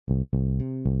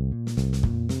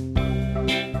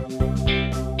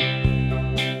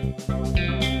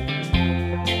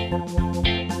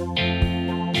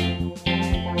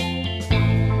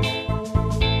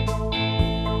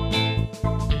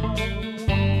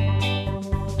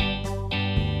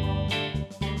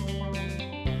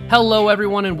Hello,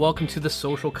 everyone, and welcome to The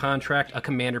Social Contract, a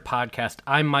Commander podcast.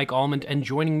 I'm Mike Almond, and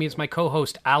joining me is my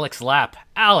co-host, Alex Lapp.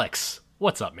 Alex,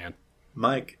 what's up, man?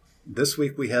 Mike, this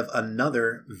week we have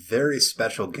another very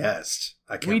special guest.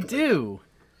 We do.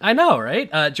 I know,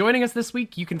 right? Joining us this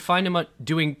week, you can find him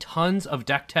doing tons of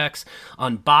deck techs,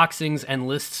 unboxings, and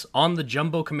lists on the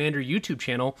JumboCommander YouTube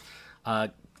channel.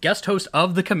 Guest host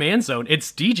of The Command Zone.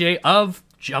 It's DJ of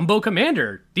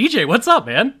JumboCommander. DJ, what's up,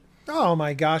 man? Oh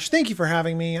my gosh, thank you for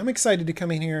having me. I'm excited to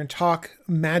come in here and talk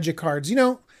Magic cards. You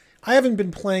know, I haven't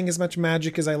been playing as much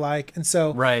Magic as I like, and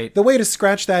so the way to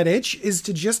scratch that itch is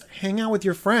to just hang out with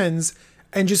your friends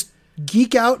and just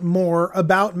geek out more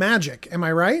about Magic. Am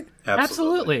I right?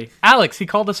 Absolutely. Alex, he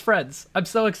called us friends. I'm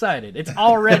so excited. It's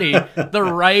already the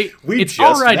right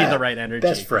the right energy.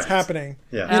 Best friends. It's happening.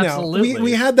 Yeah. Absolutely.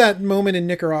 We had that moment in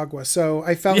Nicaragua, so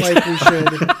I felt like we should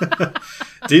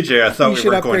DJ, I thought we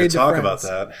were going to talk about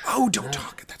that. Oh, don't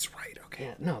talk. That's right. Okay.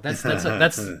 Yeah, no,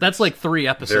 that's like 3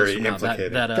 episodes Very from now.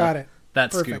 implicated. Got it.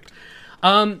 That Perfect.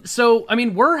 scoop. So, I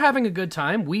mean, we're having a good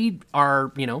time. We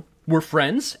are, we're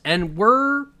friends, and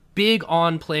we're big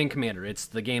on playing Commander. It's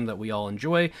the game that we all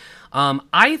enjoy.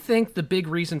 I think the big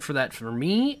reason for that for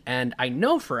me, and I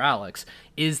know for Alex,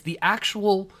 is the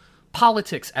actual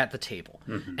politics at the table.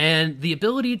 Mm-hmm. And the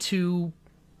ability to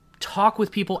talk with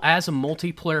people as a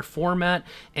multiplayer format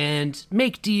and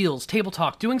make deals, table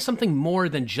talk, doing something more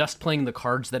than just playing the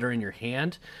cards that are in your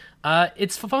hand.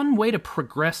 It's a fun way to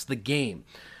progress the game.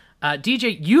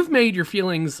 DJ, you've made your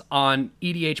feelings on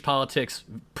EDH politics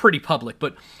pretty public,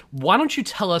 but why don't you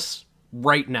tell us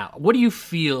right now, what do you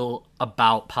feel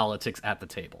about politics at the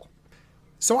table?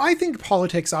 So I think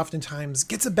politics oftentimes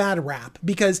gets a bad rap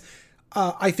because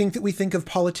I think that we think of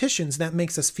politicians, that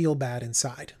makes us feel bad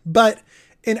inside. But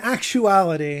in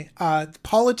actuality,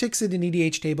 politics at an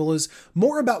EDH table is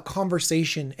more about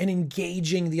conversation and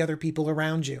engaging the other people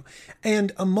around you.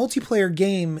 And a multiplayer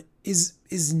game is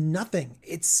nothing.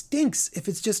 It stinks if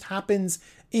it just happens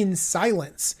in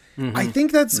silence. Mm-hmm. I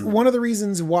think that's one of the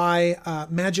reasons why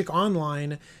Magic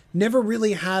Online never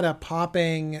really had a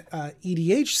popping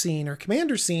EDH scene or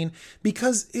Commander scene,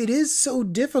 because it is so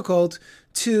difficult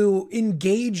to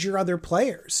engage your other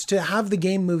players, to have the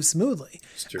game move smoothly.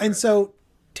 And so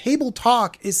table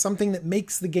talk is something that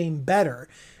makes the game better.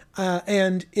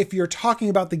 And if you're talking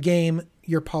about the game,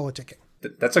 you're politicking.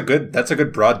 That's a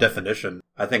good broad definition.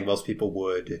 I think most people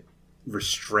would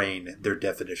restrain their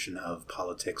definition of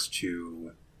politics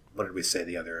to, what did we say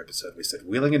the other episode? We said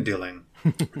wheeling and dealing,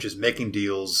 which is making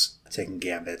deals, taking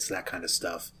gambits, that kind of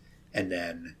stuff, and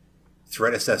then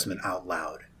threat assessment out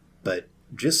loud. But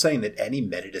just saying that any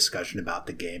meta discussion about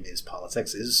the game is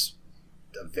politics is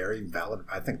a very valid.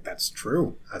 I think that's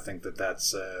true. I think that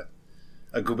that's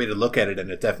a good way to look at it,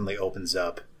 and it definitely opens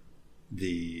up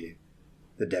the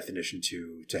definition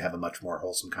to have a much more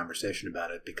wholesome conversation about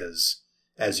it, because,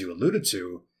 as you alluded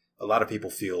to, a lot of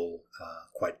people feel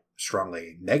quite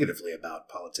strongly negatively about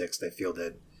politics. They feel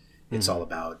that it's all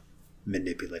about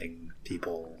manipulating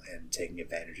people and taking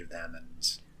advantage of them and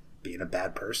being a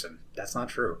bad person. That's not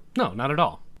true. No, not at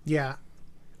all. Yeah.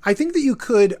 I think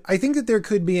that there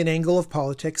could be an angle of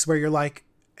politics where you're like,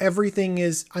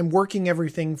 I'm working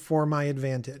everything for my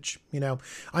advantage.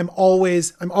 I'm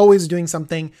always doing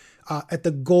something at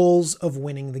the goals of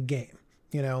winning the game,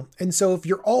 And so if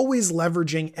you're always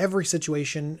leveraging every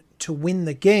situation to win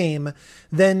the game,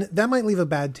 then that might leave a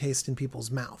bad taste in people's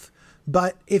mouth.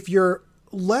 But if you're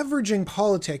leveraging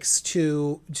politics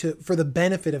for the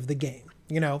benefit of the game,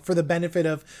 for the benefit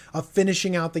of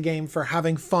finishing out the game, for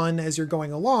having fun as you're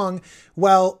going along,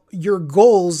 well, your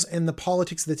goals and the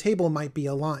politics of the table might be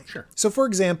aligned. Sure. So for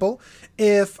example,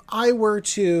 if I were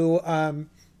to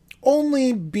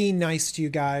only be nice to you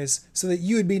guys so that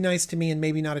you would be nice to me and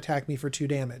maybe not attack me for 2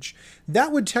 damage,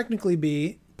 that would technically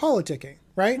be politicking,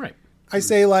 right? Right. I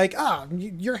say like,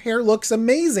 your hair looks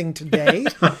amazing today.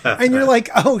 And you're like,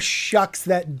 oh, shucks,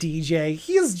 that DJ.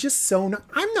 He is just so...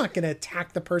 I'm not going to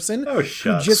attack the person who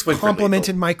just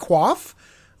complimented my coif.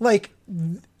 Like,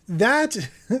 that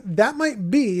might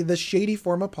be the shady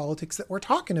form of politics that we're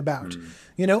talking about.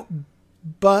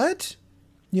 But,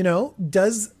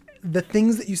 does the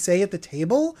things that you say at the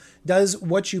table, does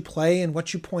what you play and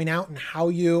what you point out and how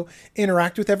you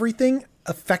interact with everything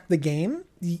affect the game?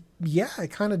 Yeah, it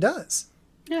kind of does.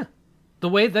 Yeah. The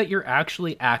way that you're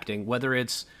actually acting, whether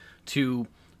it's to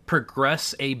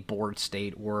progress a board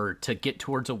state or to get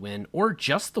towards a win, or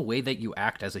just the way that you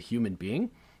act as a human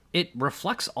being, it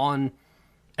reflects on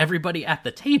everybody at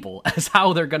the table as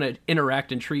how they're going to interact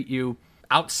and treat you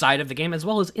outside of the game as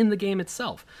well as in the game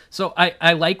itself. So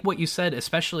I like what you said,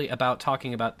 especially about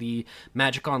talking about the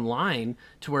Magic Online,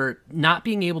 to where not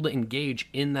being able to engage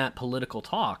in that political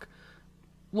talk.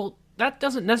 Well, that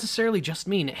doesn't necessarily just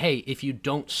mean, hey, if you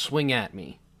don't swing at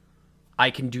me, I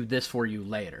can do this for you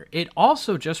later. It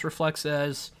also just reflects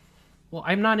as, well,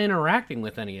 I'm not interacting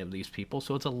with any of these people,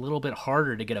 so it's a little bit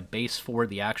harder to get a base for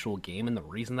the actual game and the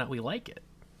reason that we like it.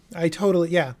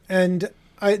 Yeah. And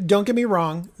don't get me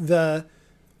wrong, the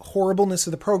horribleness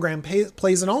of the program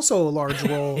plays an also a large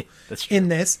role in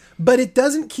this, but it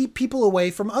doesn't keep people away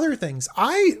from other things.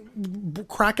 I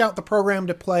crack out the program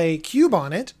to play Cube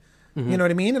on it. You know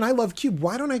what I mean? And I love Cube.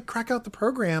 Why don't I crack out the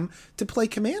program to play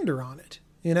Commander on it?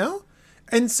 You know?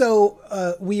 And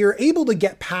so we are able to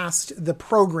get past the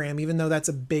program, even though that's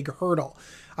a big hurdle.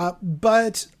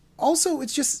 But also,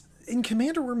 it's just, in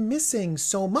Commander, we're missing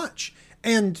so much.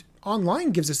 And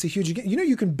online gives us a huge...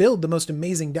 you can build the most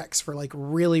amazing decks for like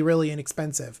really, really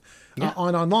inexpensive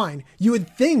on online. You would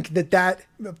think that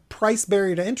price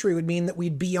barrier to entry would mean that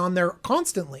we'd be on there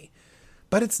constantly.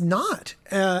 But it's not.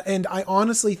 And I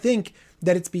honestly think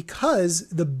that it's because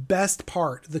the best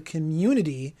part, the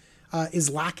community, is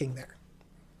lacking there.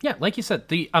 Yeah, like you said,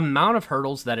 the amount of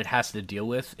hurdles that it has to deal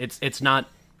with, it's not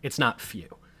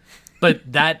few. But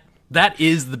that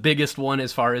is the biggest one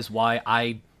as far as why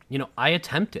I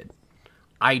attempted.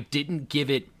 I didn't give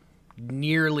it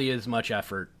nearly as much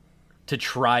effort to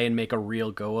try and make a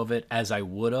real go of it as I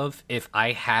would have if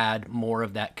I had more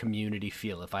of that community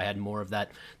feel, if I had more of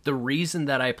that. The reason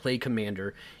that I play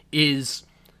Commander is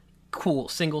cool,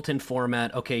 singleton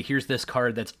format. Okay, here's this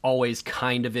card that's always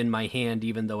kind of in my hand,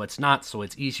 even though it's not, so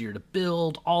it's easier to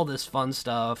build, all this fun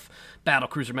stuff,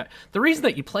 battlecruiser. The reason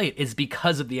that you play it is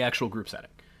because of the actual group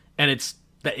setting. And it's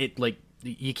that it, like,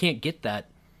 you can't get that.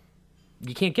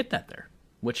 You can't get that there,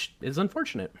 which is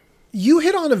unfortunate. You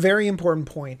hit on a very important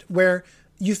point where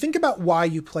you think about why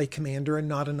you play Commander and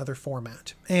not another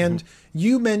format. And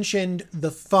you mentioned the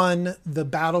fun, the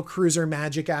battle cruiser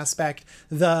magic aspect,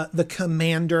 the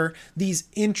Commander, these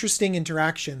interesting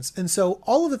interactions. And so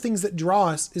all of the things that draw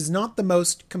us is not the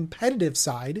most competitive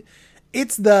side.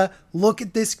 It's the look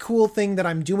at this cool thing that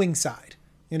I'm doing side,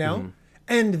 you know?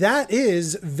 And that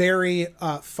is very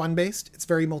fun-based. It's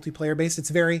very multiplayer-based. It's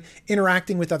very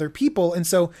interacting with other people. And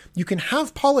so you can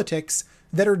have politics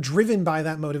that are driven by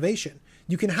that motivation.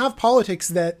 You can have politics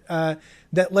that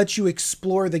lets you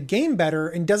explore the game better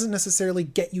and doesn't necessarily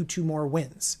get you to more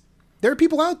wins. There are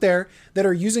people out there that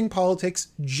are using politics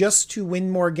just to win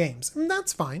more games. And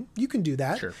that's fine. You can do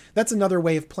that. Sure. That's another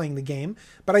way of playing the game.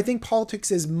 But I think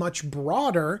politics is much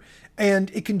broader,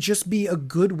 and it can just be a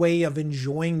good way of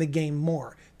enjoying the game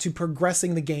more, to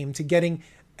progressing the game, to getting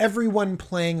everyone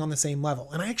playing on the same level.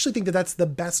 And I actually think that that's the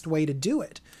best way to do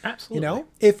it. Absolutely. You know,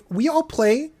 if we all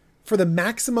play for the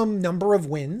maximum number of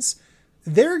wins,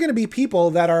 there are going to be people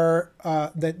that are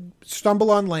that stumble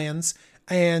on lands,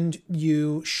 and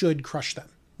you should crush them.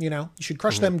 You know, you should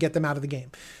crush them, get them out of the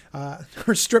game,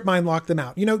 or strip mine, lock them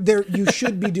out. You know, you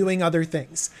should be doing other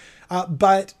things.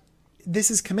 But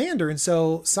this is Commander. And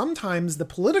so sometimes the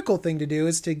political thing to do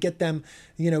is to get them,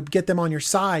 get them on your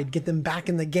side, get them back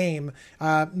in the game,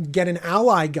 get an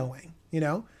ally going,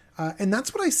 and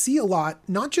that's what I see a lot,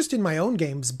 not just in my own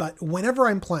games, but whenever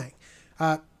I'm playing.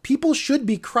 People should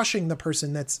be crushing the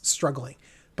person that's struggling,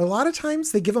 but a lot of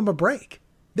times they give them a break.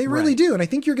 They really do. And I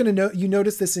think you're going to you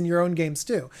notice this in your own games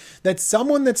too, that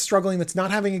someone that's struggling, that's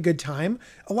not having a good time,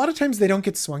 a lot of times they don't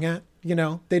get swung at,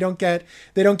 they don't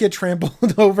get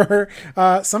trampled over.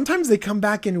 Sometimes they come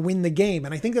back and win the game.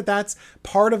 And I think that that's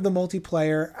part of the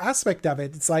multiplayer aspect of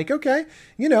it. It's like, okay,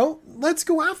 let's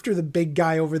go after the big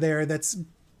guy over there that's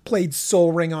played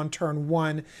Soul Ring on turn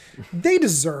 1. They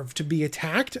deserve to be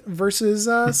attacked versus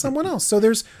someone else. So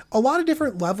there's a lot of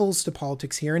different levels to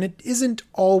politics here, and it isn't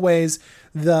always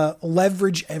the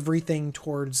leverage everything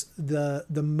towards the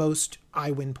most I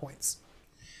win points.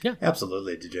 Yeah,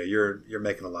 absolutely, DJ. You're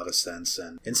making a lot of sense.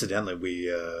 And incidentally,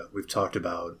 we've talked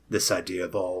about this idea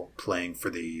of all playing for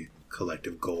the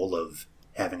collective goal of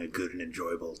having a good and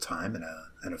enjoyable time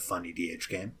in a fun EDH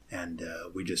game. And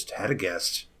we just had a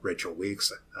guest, Rachel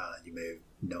Weeks. You may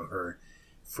know her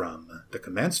from the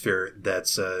Command Sphere.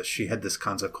 She had this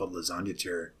concept called Lasagna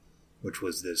Tier, which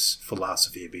was this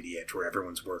philosophy of EDH where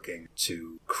everyone's working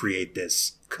to create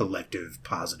this collective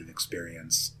positive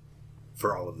experience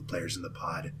for all of the players in the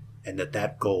pod, and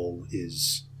that goal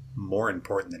is more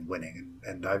important than winning.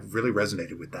 And I've really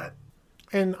resonated with that.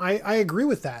 And I agree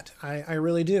with that. I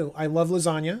really do. I love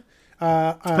lasagna.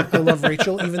 I love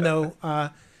Rachel, even though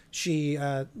she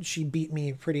beat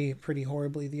me pretty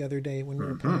horribly the other day when we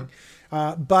were playing.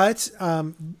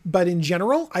 But in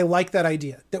general, I like that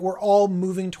idea that we're all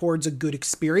moving towards a good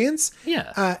experience.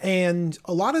 Yeah. And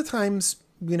a lot of times,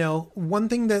 one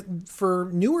thing that for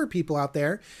newer people out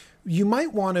there, you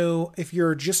might want to, if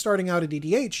you're just starting out at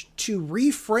EDH, to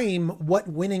reframe what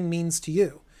winning means to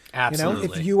you.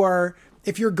 Absolutely.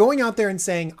 If you're going out there and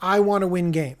saying, I want to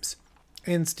win games,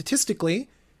 and statistically,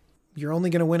 you're only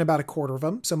going to win about a quarter of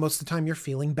them. So most of the time you're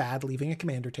feeling bad leaving a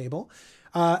commander table.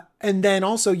 And then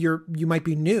also you might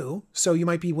be new, so you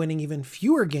might be winning even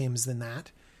fewer games than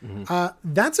that.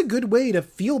 Mm-hmm. That's a good way to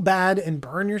feel bad and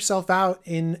burn yourself out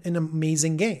in an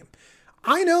amazing game.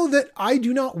 I know that I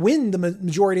do not win the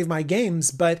majority of my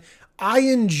games, but I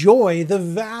enjoy the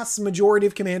vast majority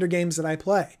of commander games that I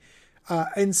play.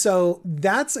 And so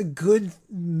that's a good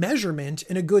measurement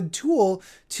and a good tool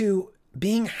to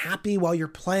being happy while you're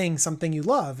playing something you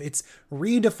love. It's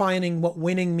redefining what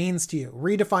winning means to you,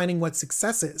 redefining what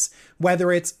success is,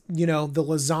 whether it's, the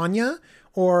lasagna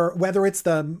or whether it's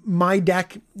my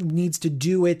deck needs to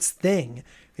do its thing.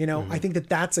 I think that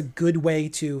that's a good way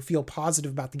to feel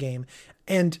positive about the game.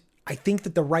 And I think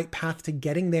that the right path to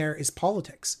getting there is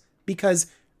politics, because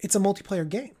it's a multiplayer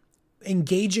game.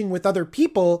 Engaging with other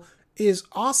people is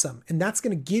awesome. And that's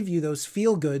going to give you those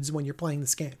feel goods when you're playing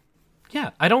this game. Yeah.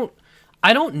 I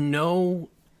don't know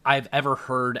I've ever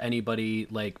heard anybody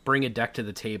bring a deck to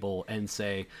the table and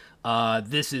say,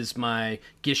 this is my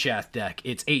Gishath deck.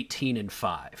 It's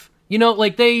 18-5.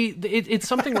 It's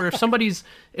something where if somebody's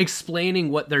explaining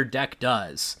what their deck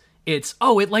does, it's,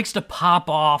 it likes to pop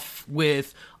off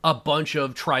with a bunch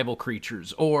of tribal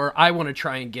creatures, or I want to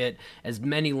try and get as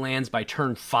many lands by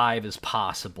turn 5 as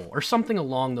possible, or something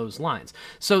along those lines.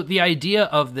 So the idea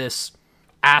of this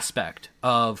aspect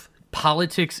of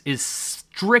politics is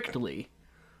strictly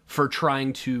for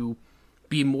trying to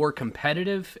be more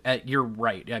competitive. You're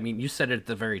right. I mean, you said it at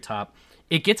the very top.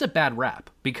 It gets a bad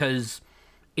rap because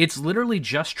it's literally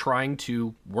just trying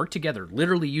to work together,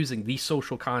 literally using the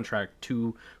social contract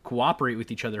to cooperate with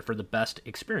each other for the best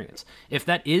experience. If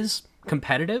that is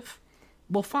competitive,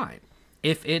 well, fine.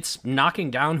 If it's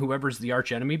knocking down whoever's the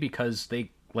arch enemy because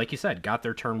they, like you said, got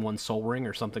their turn 1 soul ring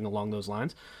or something along those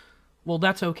lines, well,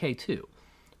 that's okay too.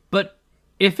 But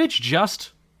if it's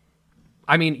just,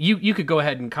 I mean, you could go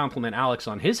ahead and compliment Alex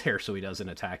on his hair so he doesn't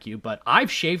attack you, but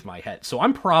I've shaved my head, so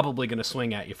I'm probably going to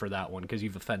swing at you for that one because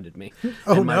you've offended me.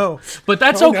 No. But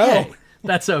that's okay. No.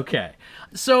 That's okay.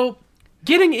 So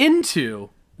getting into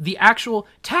the actual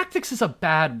tactics is a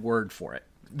bad word for it.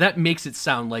 That makes it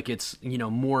sound like it's,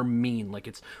 more mean, like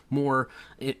it's more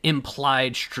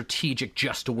implied strategic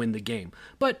just to win the game.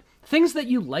 But things that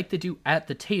you like to do at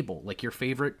the table, like your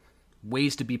favorite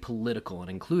ways to be political and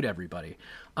include everybody.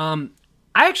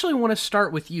 I actually want to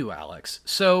start with you, Alex.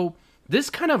 So this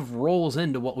kind of rolls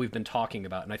into what we've been talking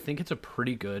about, and I think it's a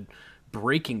pretty good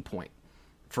breaking point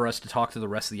for us to talk to the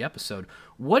rest of the episode.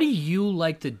 What do you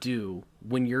like to do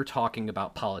when you're talking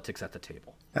about politics at the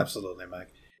table? Absolutely,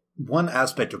 Mike. One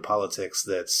aspect of politics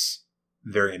that's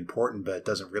very important but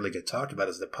doesn't really get talked about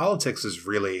is that politics is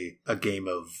really a game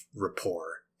of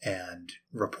rapport. And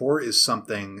rapport is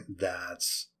something that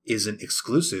isn't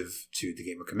exclusive to the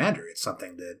game of Commander. It's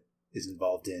something that is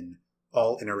involved in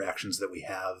all interactions that we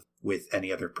have with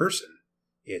any other person.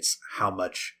 It's how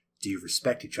much do you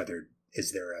respect each other?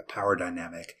 Is there a power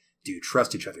dynamic? Do you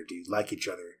trust each other? Do you like each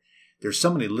other? There's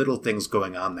so many little things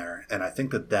going on there, and I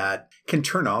think that can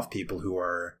turn off people who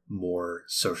are more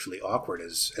socially awkward,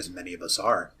 as many of us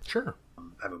are. Sure.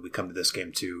 I mean, we come to this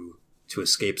game to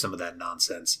escape some of that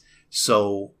nonsense.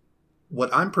 So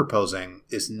what I'm proposing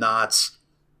is not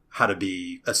how to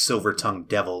be a silver-tongued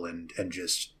devil and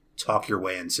just talk your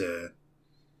way into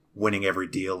winning every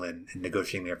deal and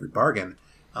negotiating every bargain.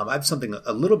 I have something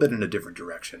a little bit in a different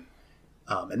direction.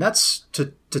 And that's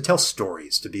to tell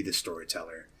stories, to be the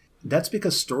storyteller. That's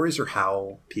because stories are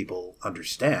how people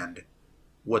understand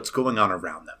what's going on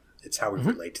around them. It's how we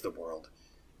relate to the world.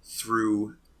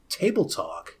 Through table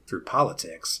talk, through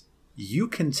politics, you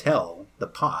can tell the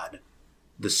pod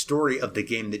the story of the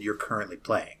game that you're currently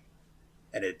playing.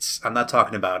 And I'm not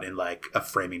talking about in like a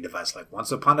framing device, like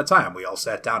once upon a time we all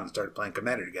sat down and started playing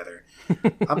Commander together.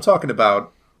 I'm talking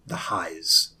about the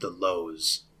highs, the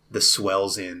lows, the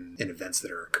swells in events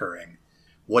that are occurring.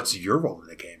 What's your role in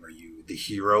the game? Are you the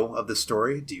hero of the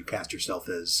story? Do you cast yourself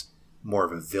as more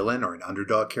of a villain or an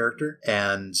underdog character?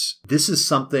 And this is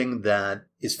something that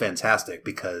is fantastic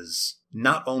because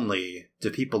not only do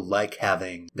people like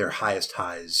having their highest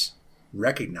highs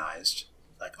recognized,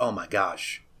 like, oh my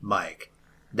gosh, Mike,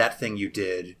 that thing you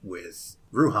did with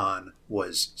Ruhan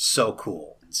was so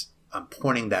cool. I'm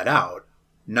pointing that out,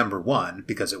 number one,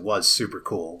 because it was super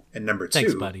cool. And number two...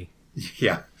 Thanks, buddy.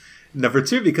 Yeah. Number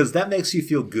two, because that makes you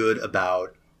feel good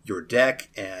about your deck,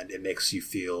 and it makes you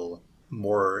feel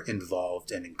more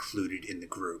involved and included in the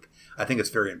group. I think it's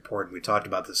very important. We talked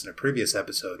about this in a previous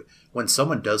episode. When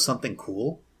someone does something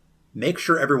cool, make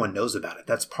sure everyone knows about it.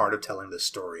 That's part of telling the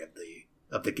story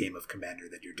of the game of Commander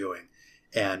that you're doing.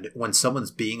 And when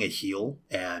someone's being a heel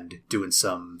and doing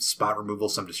some spot removal,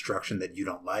 some destruction that you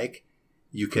don't like,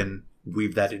 you can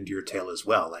weave that into your tale as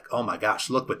well. Like, oh my gosh,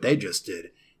 look what they just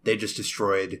did. They just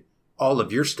destroyed all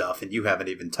of your stuff and you haven't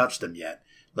even touched them yet.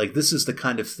 Like, this is the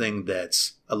kind of thing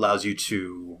that allows you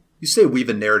to, you say weave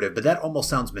a narrative, but that almost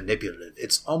sounds manipulative.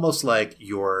 It's almost like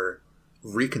you're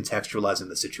recontextualizing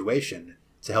the situation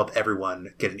to help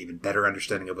everyone get an even better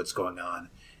understanding of what's going on.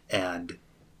 And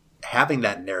having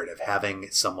that narrative, having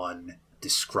someone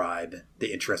describe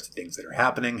the interesting things that are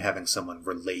happening, having someone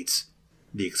relate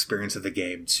the experience of the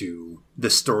game to the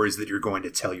stories that you're going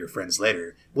to tell your friends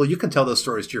later. Well, you can tell those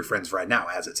stories to your friends right now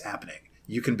as it's happening.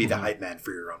 You can be the hype man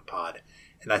for your own pod.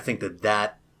 And I think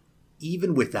that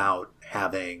even without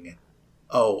having,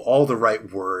 all the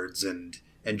right words and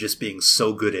just being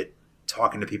so good at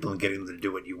talking to people and getting them to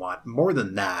do what you want, more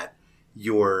than that,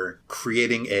 you're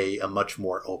creating a much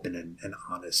more open and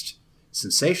honest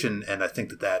sensation. And I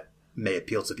think that may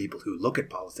appeal to people who look at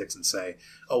politics and say,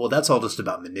 oh, well, that's all just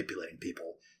about manipulating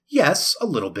people. Yes, a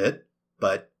little bit,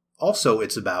 but also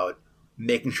it's about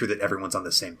making sure that everyone's on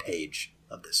the same page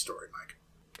of this story, Mike.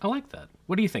 I like that.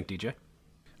 What do you think, DJ?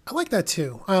 I like that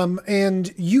too.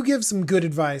 And you give some good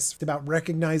advice about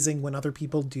recognizing when other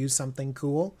people do something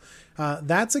cool.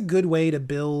 That's a good way to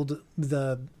build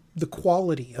the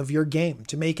quality of your game,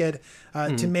 to make it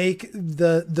to make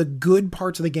the good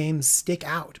parts of the game stick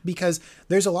out, because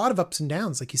there's a lot of ups and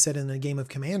downs, like you said, in the game of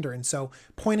Commander. And so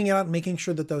pointing it out and making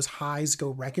sure that those highs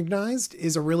go recognized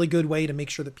is a really good way to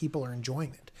make sure that people are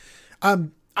enjoying it.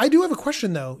 I do have a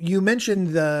question though. You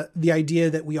mentioned the idea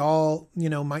that we all,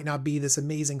 might not be this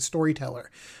amazing storyteller.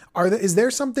 Is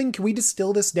there something, can we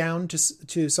distill this down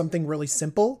to something really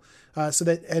simple? So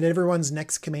that at everyone's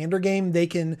next Commander game, they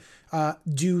can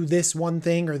do this one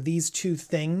thing or these two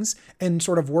things and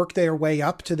sort of work their way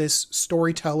up to this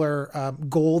storyteller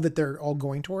goal that they're all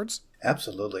going towards?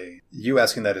 Absolutely. You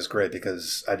asking that is great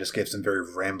because I just gave some very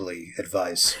rambly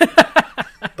advice.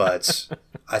 But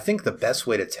I think the best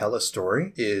way to tell a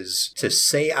story is to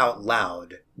say out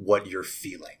loud what you're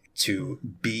feeling, to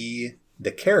be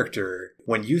the character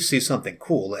when you see something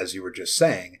cool, as you were just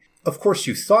saying. Of course,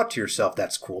 you thought to yourself,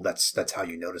 that's cool. That's how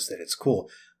you notice that it's cool.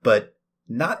 But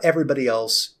not everybody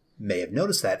else may have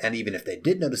noticed that. And even if they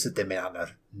did notice it, they may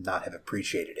not have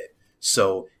appreciated it.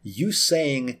 So you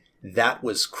saying that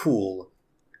was cool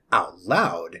out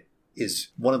loud is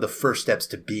one of the first steps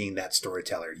to being that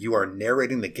storyteller. You are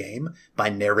narrating the game by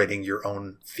narrating your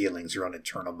own feelings, your own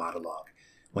internal monologue.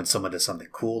 When someone does something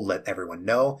cool, let everyone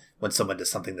know. When someone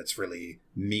does something that's really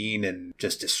mean and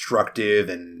just destructive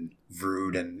and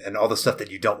rude and all the stuff that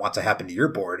you don't want to happen to your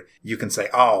board, you can say,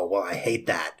 oh, well, I hate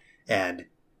that. And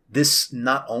this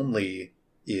not only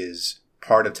is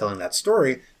part of telling that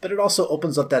story, but it also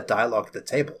opens up that dialogue at the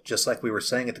table. Just like we were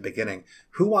saying at the beginning,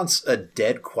 who wants a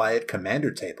dead, quiet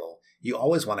Commander table? You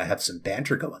always want to have some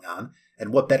banter going on.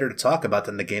 And what better to talk about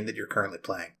than the game that you're currently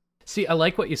playing? See, I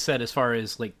like what you said as far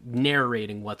as like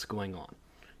narrating what's going on.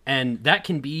 And that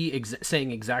can be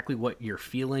saying exactly what you're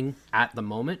feeling at the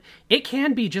moment. It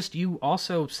can be just you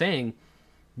also saying,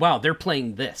 wow, they're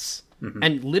playing this. Mm-hmm.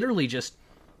 And literally just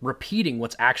repeating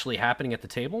what's actually happening at the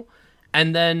table.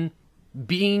 And then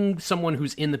being someone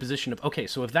who's in the position of, okay,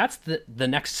 so if that's the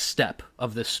next step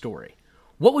of this story,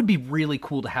 what would be really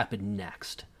cool to happen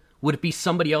next? Would it be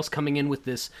somebody else coming in with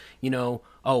this, oh,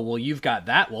 well, you've got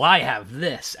that, well, I have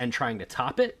this, and trying to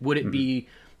top it? Would it be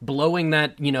blowing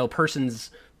that, person's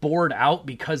board out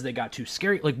because they got too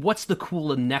scary? Like, what's the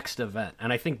cool next event?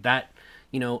 And I think that,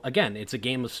 again, it's a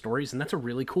game of stories, and that's a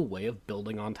really cool way of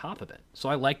building on top of it. So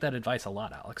I like that advice a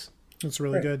lot, Alex. That's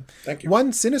really good. Thank you.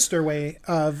 One sinister way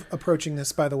of approaching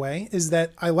this, by the way, is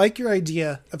that I like your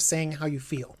idea of saying how you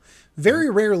feel. Very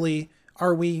rarely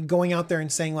are we going out there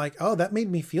and saying like, oh, that made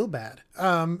me feel bad.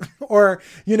 Or,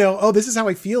 oh, this is how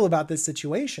I feel about this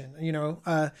situation.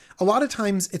 A lot of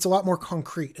times it's a lot more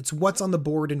concrete. It's what's on the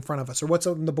board in front of us or what's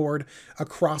on the board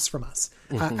across from us.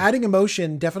 Adding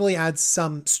emotion definitely adds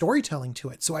some storytelling to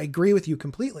it. So I agree with you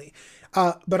completely.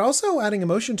 But also adding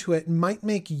emotion to it might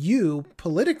make you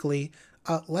politically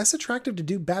less attractive to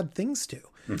do bad things to.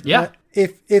 Yeah.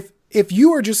 If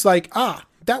you are just like,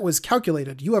 that was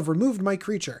calculated, you have removed my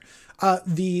creature.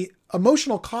 the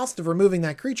emotional cost of removing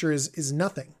that creature is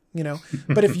nothing,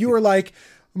 But if you were like,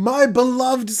 my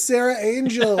beloved Sarah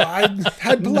Angel, I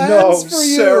had plans for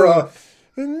you. Sarah.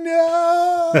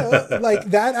 No, like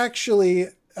that actually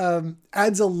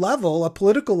adds a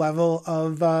political level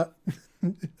of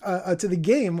to the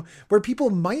game where people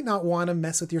might not want to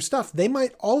mess with your stuff. They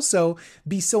might also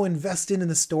be so invested in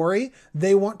the story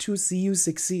they want to see you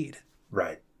succeed.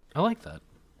 Right. I like that.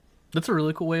 That's a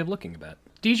really cool way of looking at it.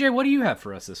 DJ, what do you have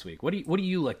for us this week? What do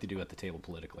you like to do at the table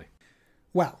politically?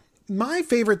 Well, my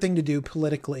favorite thing to do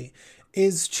politically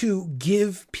is to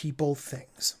give people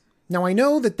things. Now, I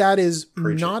know that is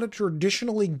not a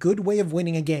traditionally good way of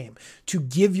winning a game, to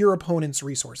give your opponents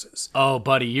resources. Oh,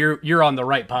 buddy, you're on the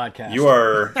right podcast. You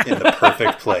are in the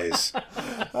perfect place.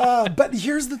 But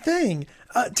here's the thing.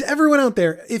 To everyone out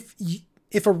there,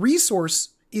 if a resource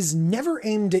is never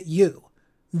aimed at you,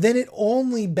 then it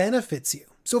only benefits you.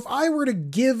 So if I were to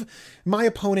give my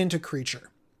opponent a creature,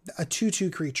 a 2/2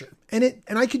 creature, and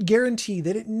I could guarantee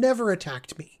that it never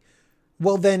attacked me,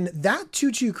 well, then that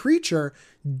 2/2 creature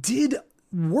did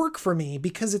work for me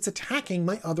because it's attacking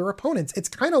my other opponents. It's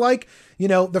kind of like,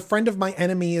 the friend of my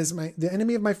enemy is the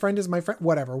enemy of my friend is my friend,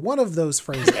 whatever. One of those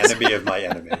phrases. Enemy of my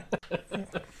enemy.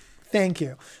 Thank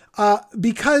you.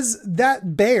 Because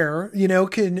that bear,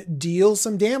 can deal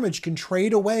some damage, can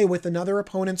trade away with another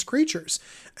opponent's creatures.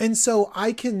 And so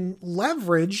I can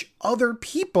leverage other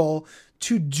people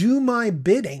to do my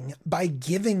bidding by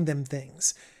giving them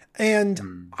things.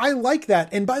 And I like that.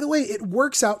 And by the way, it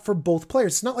works out for both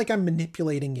players. It's not like I'm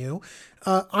manipulating you.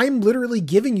 I'm literally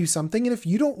giving you something. And if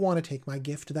you don't want to take my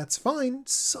gift, that's fine.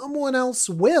 Someone else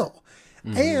will.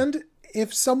 And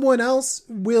if someone else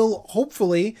will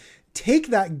hopefully take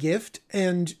that gift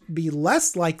and be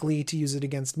less likely to use it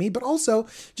against me, but also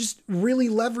just really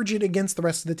leverage it against the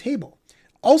rest of the table.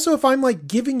 Also, if I'm like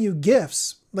giving you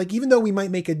gifts, like even though we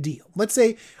might make a deal, let's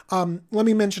say, let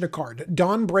me mention a card,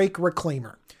 Dawnbreak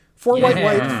Reclaimer. 4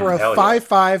 white for a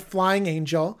 5/5 flying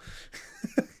angel.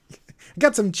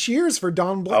 Got some cheers for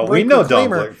Dawnbreak we know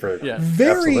Reclaimer. Dawnbreak.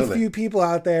 Very Absolutely. few people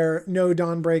out there know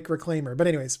Dawnbreak Reclaimer. But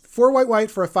anyways, 4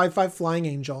 white for a 5/5 flying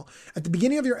angel. At the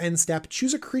beginning of your end step,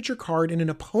 choose a creature card in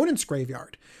an opponent's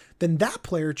graveyard. Then that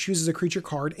player chooses a creature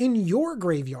card in your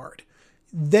graveyard.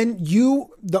 Then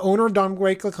you, the owner of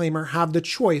Dawnbreak Reclaimer, have the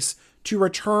choice to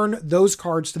return those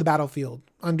cards to the battlefield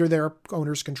under their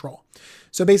owner's control.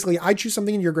 So basically, I choose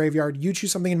something in your graveyard, you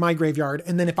choose something in my graveyard,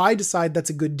 and then if I decide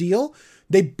that's a good deal,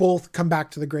 they both come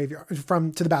back to the graveyard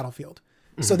to the battlefield.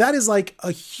 So that is like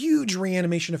a huge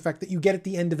reanimation effect that you get at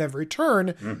the end of every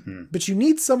turn, but you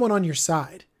need someone on your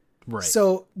side. Right.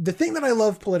 So the thing that I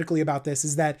love politically about this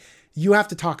is that you have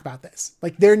to talk about this.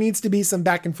 Like there needs to be some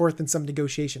back and forth and some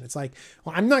negotiation. It's like,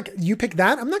 well, you pick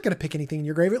that. I'm not going to pick anything in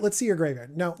your graveyard. Let's see your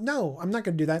graveyard. No, I'm not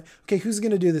going to do that. Okay. Who's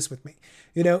going to do this with me?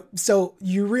 So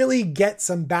you really get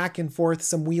some back and forth,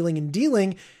 some wheeling and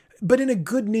dealing, but in a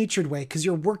good natured way, because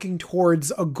you're working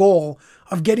towards a goal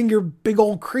of getting your big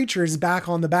old creatures back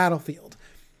on the battlefield.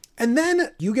 And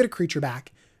then you get a creature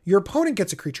back. Your opponent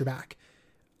gets a creature back,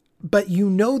 but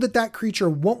that creature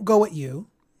won't go at you.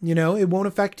 It won't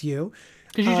affect you.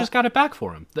 Because you just got it back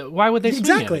for them. Why would they swing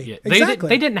at it? Exactly.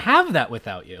 They didn't have that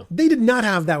without you. They did not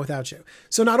have that without you.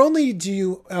 So not only do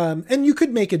you, and you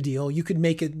could make a deal, you could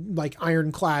make it like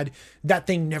ironclad, that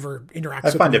thing never interacts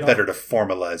with I find me it at better all. to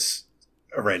formalize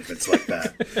arrangements like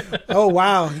that. Oh,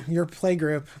 wow. Your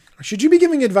playgroup. Should you be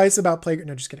giving advice about playgroup?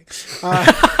 No, just kidding.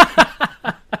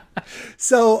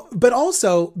 But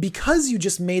also because you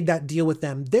just made that deal with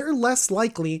them, they're less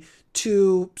likely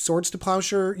to Swords to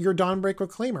Plowshare your Dawnbreak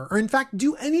Reclaimer, or in fact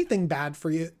do anything bad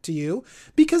to you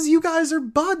because you guys are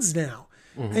buds now.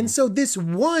 And so this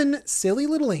one silly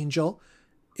little angel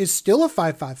is still a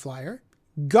 5/5 flyer,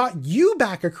 got you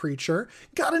back a creature,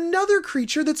 got another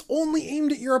creature that's only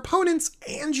aimed at your opponents,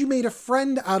 and you made a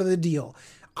friend out of the deal.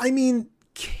 I mean,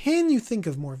 can you think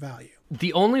of more value?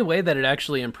 The only way that it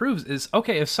actually improves is,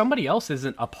 okay, if somebody else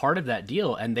isn't a part of that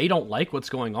deal and they don't like what's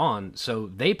going on, so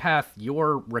they path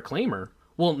your Reclaimer,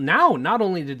 well, now not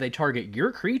only did they target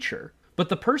your creature, but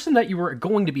the person that you were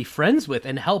going to be friends with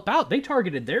and help out, they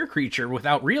targeted their creature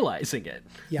without realizing it.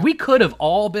 Yeah. We could have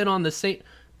all been on the same...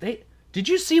 Did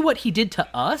you see what he did to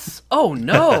us? Oh,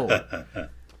 no.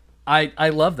 I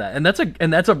love that. And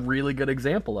that's a really good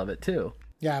example of it, too.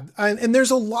 Yeah, and there's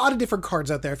a lot of different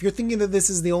cards out there. If you're thinking that this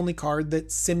is the only card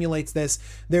that simulates this,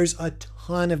 there's a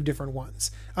ton of different ones.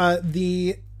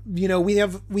 We've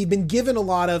been given a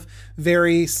lot of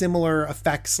very similar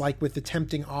effects, like with the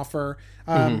Tempting Offer.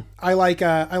 I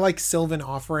like Sylvan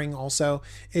Offering also.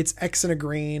 It's X and a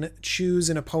green. Choose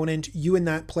an opponent. You and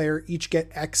that player each get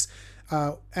X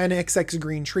an XX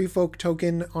green tree folk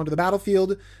token onto the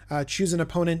battlefield. Choose an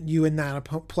opponent. You and that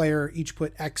player each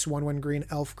put X 1/1 green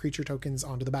elf creature tokens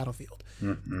onto the battlefield.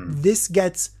 Mm-hmm. This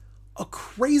gets a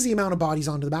crazy amount of bodies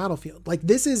onto the battlefield. Like,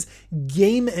 this is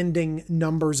game-ending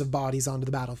numbers of bodies onto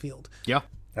the battlefield. Yeah,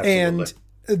 absolutely. And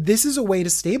this is a way to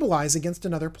stabilize against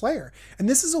another player. And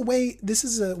this is a way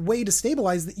to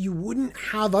stabilize that you wouldn't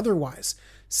have otherwise.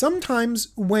 Sometimes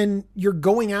when you're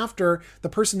going after the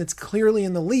person that's clearly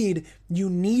in the lead, you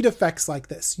need effects like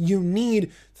this. You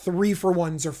need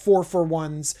 3-for-1s or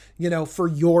 4-for-1s, for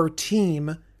your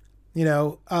team,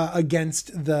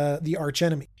 against the arch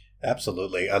enemy.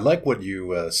 Absolutely. I like what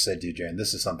you said, DJ, and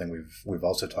this is something we've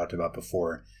also talked about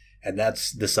before, and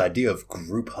that's this idea of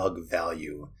group hug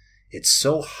value. It's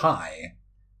so high,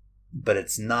 but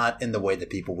it's not in the way that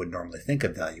people would normally think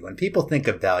of value. When people think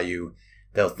of value,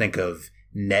 they'll think of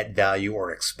net value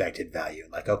or expected value.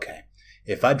 Like, okay,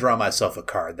 if I draw myself a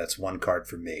card, that's one card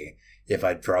for me. If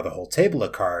I draw the whole table a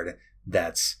card,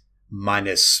 that's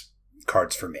minus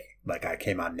cards for me. Like, I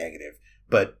came out negative.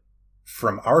 But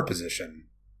from our position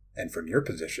and from your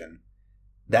position,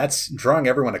 that's drawing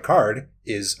everyone a card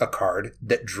is a card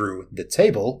that drew the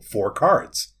table 4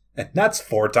 cards. And that's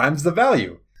 4 times the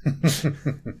value.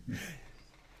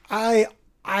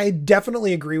 I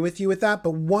definitely agree with you with that.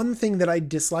 But one thing that I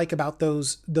dislike about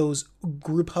those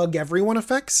group hug everyone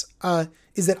effects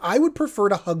is that I would prefer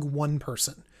to hug one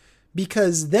person,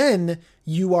 because then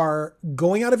you are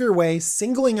going out of your way,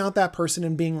 singling out that person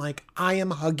and being like, I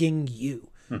am hugging you.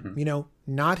 Mm-hmm.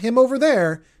 Not him over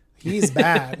there. He's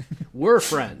bad. We're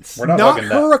friends. We're not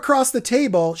her across the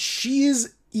table. She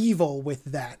is evil with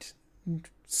that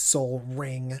soul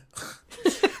ring.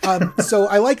 So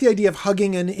I like the idea of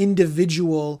hugging an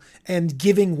individual and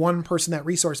giving one person that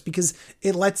resource, because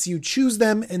it lets you choose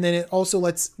them, and then it also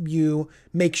lets you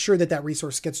make sure that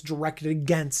resource gets directed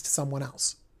against someone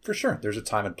else. For sure. There's a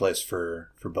time and place for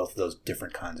both of those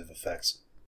different kinds of effects.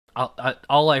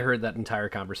 All I heard that entire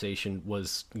conversation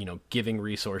was, giving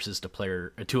resources to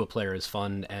a player is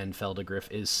fun, and Feldegriff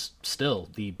is still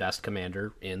the best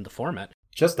commander in the format.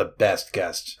 Just the best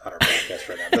guest on our podcast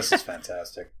right now. This is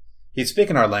fantastic. He's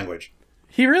speaking our language.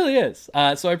 He really is.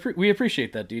 So we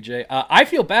appreciate that, DJ. I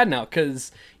feel bad now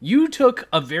because you took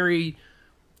a very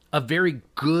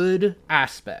good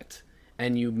aspect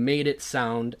and you made it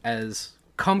sound as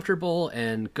comfortable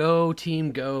and go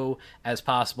team go as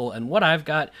possible. And what I've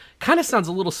got kind of sounds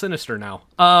a little sinister now,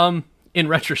 in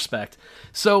retrospect.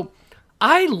 So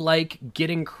I like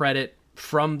getting credit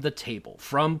from the table,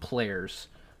 from players,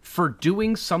 for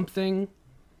doing something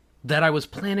that I was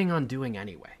planning on doing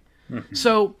anyway. Mm-hmm.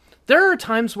 So there are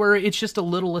times where it's just a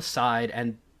little aside,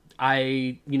 and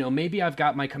maybe I've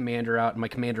got my commander out and my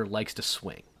commander likes to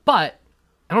swing, but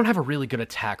I don't have a really good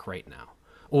attack right now.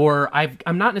 Or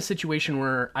I'm not in a situation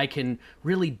where I can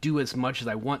really do as much as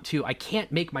I want to. I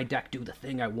can't make my deck do the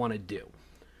thing I want to do.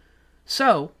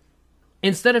 So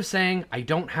instead of saying I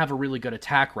don't have a really good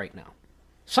attack right now,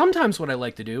 sometimes what I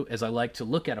like to do is I like to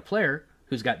look at a player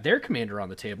who's got their commander on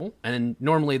the table, and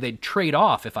normally they'd trade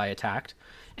off if I attacked,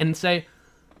 and say,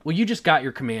 well, you just got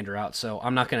your commander out, so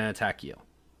I'm not going to attack you.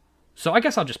 So I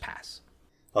guess I'll just pass.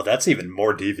 Oh, that's even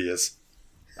more devious.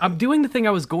 I'm doing the thing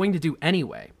I was going to do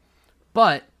anyway,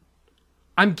 but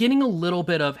I'm getting a little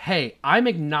bit of, hey, I'm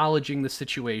acknowledging the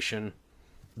situation.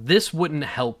 This wouldn't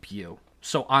help you,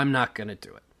 so I'm not going to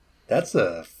do it. That's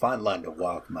a fine line to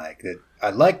walk, Mike. I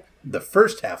like the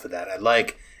first half of that. I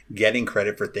like getting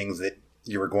credit for things that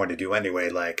you were going to do anyway,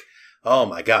 like, oh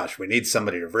my gosh, we need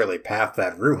somebody to really path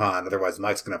that Ruhan, otherwise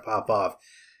Mike's going to pop off.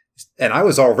 And I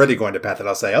was already going to path it.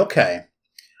 I'll say, okay,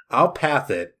 I'll path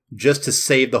it just to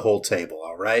save the whole table,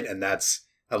 all right? And that's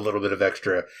a little bit of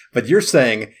extra. But you're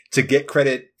saying to get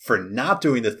credit for not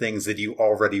doing the things that you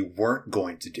already weren't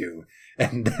going to do.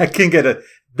 And that can get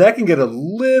a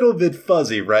little bit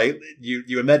fuzzy, right?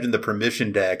 You imagine the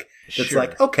permission deck. It's sure.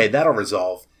 Like, okay, that'll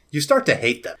resolve. You start to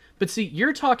hate them. But see,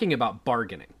 you're talking about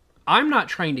bargaining. I'm not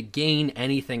trying to gain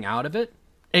anything out of it,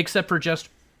 except for just,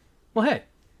 well, hey,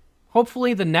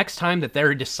 hopefully the next time that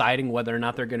they're deciding whether or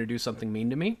not they're going to do something mean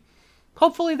to me,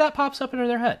 hopefully that pops up into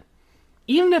their head.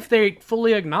 Even if they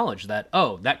fully acknowledge that,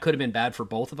 oh, that could have been bad for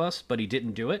both of us, but he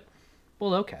didn't do it,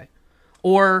 well, okay.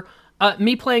 Or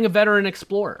me playing a veteran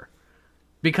explorer,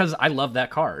 because I love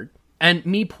that card, and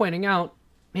me pointing out,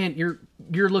 man,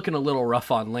 you're looking a little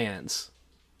rough on lands.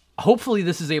 Hopefully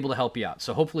this is able to help you out.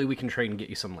 So hopefully we can trade and get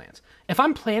you some lands. If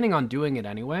I'm planning on doing it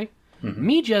anyway,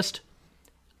 me just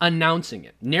announcing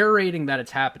it, narrating that it's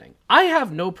happening, I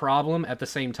have no problem at the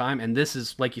same time. And this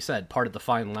is, like you said, part of the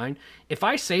fine line. If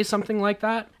I say something like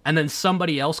that and then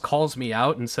somebody else calls me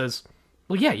out and says,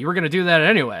 well, yeah, you were going to do that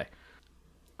anyway,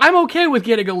 I'm okay with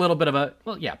getting a little bit of a,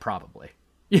 well, yeah, probably.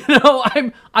 You know,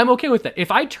 I'm okay with that. If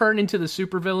I turn into the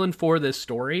supervillain for this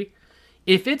story,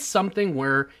 if it's something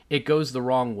where it goes the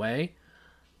wrong way,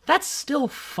 that's still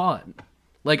fun.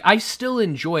 Like, I still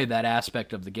enjoy that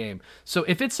aspect of the game. So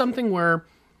if it's something where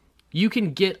you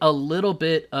can get a little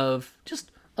bit of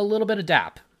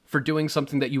dap for doing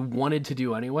something that you wanted to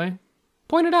do anyway,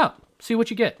 point it out. See what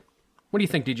you get. What do you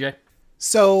think, DJ?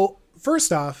 So,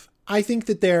 first off, I think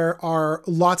that there are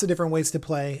lots of different ways to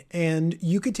play, and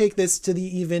you could take this to the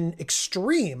even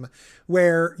extreme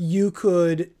where you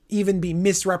could even be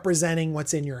misrepresenting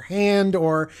what's in your hand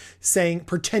or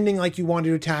pretending like you want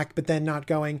to attack, but then not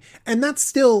going. And that's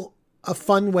still a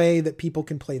fun way that people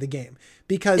can play the game,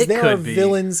 because there are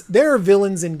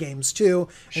villains in games too.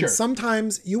 Sure. And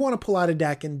sometimes you want to pull out a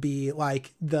deck and be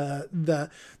like the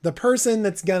person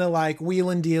that's going to like wheel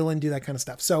and deal and do that kind of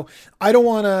stuff. So I don't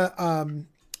want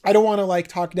to like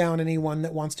talk down anyone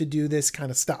that wants to do this kind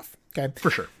of stuff. Okay.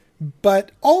 For sure.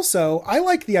 But also I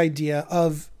like the idea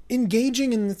of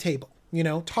engaging in the table,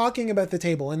 talking about the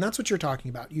table. And that's what you're talking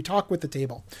about. You talk with the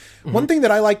table. Mm-hmm. One thing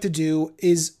that I like to do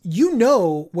is,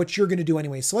 what you're going to do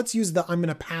anyway. So let's use I'm going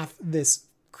to path this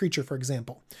creature, for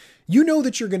example. You know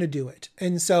that you're going to do it.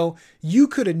 And so you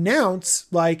could announce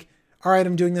like, all right,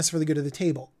 I'm doing this for the good of the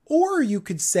table. Or you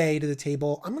could say to the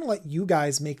table, I'm going to let you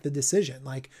guys make the decision.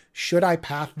 Like, should I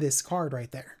path this card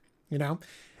right there?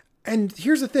 And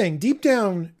here's the thing, deep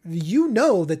down,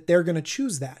 that they're going to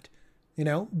choose that,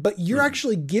 but you're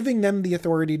actually giving them the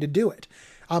authority to do it.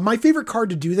 My favorite card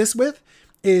to do this with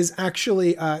is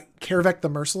actually Karavek the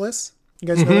Merciless. You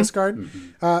guys know this card?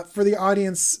 Mm-hmm. For the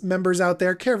audience members out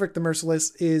there, Karavek the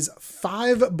Merciless is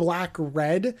 5 black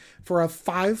red for a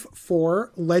 5/4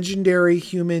 legendary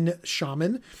human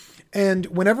shaman. And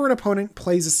whenever an opponent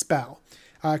plays a spell,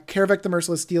 Karavek the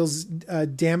Merciless deals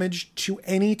damage to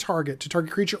any target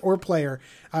creature or player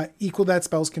equal to that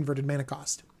spell's converted mana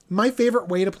cost. My favorite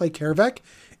way to play Karavek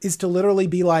is to literally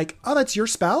be like, oh, that's your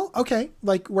spell? Okay,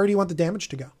 like, where do you want the damage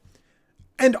to go?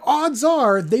 And odds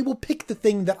are they will pick the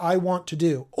thing that I want to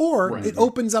do. Or It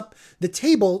opens up the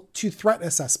table to threat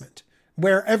assessment,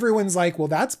 where everyone's like, well,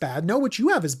 that's bad. No, what you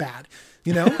have is bad,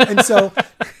 And so,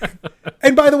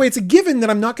 and by the way, it's a given that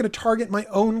I'm not going to target my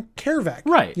own Karavek.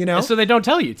 Right. And so they don't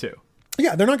tell you to.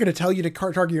 Yeah, they're not going to tell you to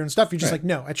target your own stuff. You're just like,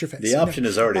 no, at your face. The option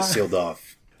is already sealed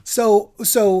off.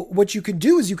 So what you can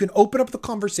do is you can open up the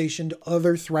conversation to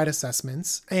other threat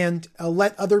assessments and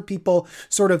let other people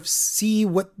sort of see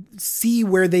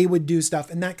where they would do stuff.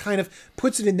 And that kind of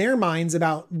puts it in their minds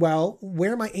about, well,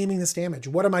 where am I aiming this damage?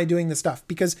 What am I doing this stuff?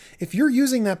 Because if you're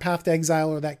using that Path to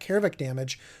Exile or that Karavek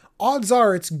damage, odds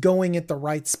are it's going at the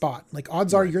right spot. Like,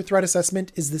 odds are your threat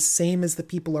assessment is the same as the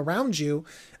people around you.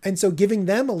 And so giving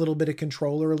them a little bit of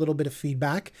control or a little bit of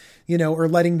feedback, or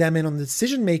letting them in on the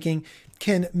decision making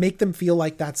can make them feel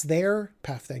like that's their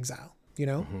Path to Exile,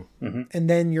 and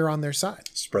then you're on their side.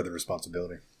 Spread the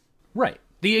responsibility. Right.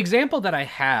 The example that I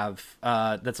have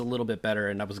that's a little bit better,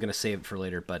 and I was going to save it for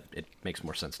later, but it makes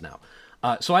more sense now.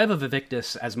 So I have a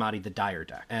Vivictus Asmati the Dire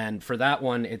deck. And for that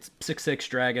one, it's 6/6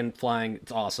 dragon flying.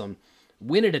 It's awesome.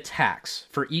 When it attacks,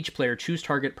 for each player, choose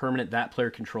target permanent that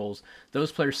player controls.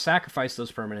 Those players sacrifice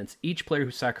those permanents. Each player who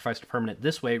sacrificed a permanent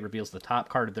this way reveals the top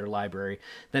card of their library,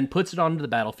 then puts it onto the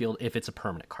battlefield if it's a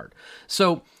permanent card.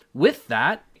 So with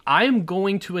that, I am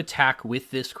going to attack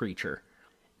with this creature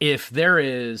if there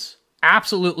is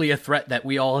absolutely a threat that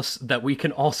we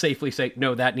can all safely say,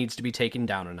 no, that needs to be taken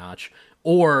down a notch.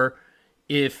 Or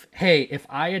if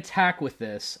I attack with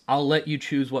this, I'll let you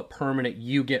choose what permanent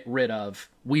you get rid of.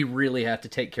 We really have to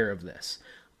take care of this.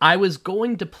 I was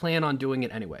going to plan on doing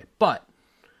it anyway, but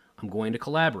I'm going to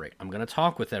collaborate. I'm going to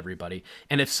talk with everybody.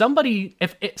 And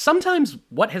sometimes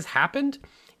what has happened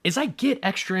is I get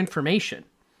extra information.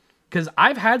 Because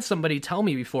I've had somebody tell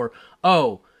me before,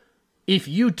 oh, if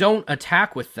you don't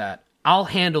attack with that, I'll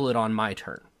handle it on my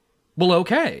turn. Well,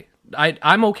 okay.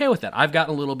 I'm okay with that. I've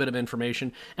gotten a little bit of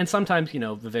information, and sometimes,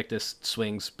 Vivictus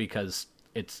swings because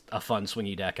it's a fun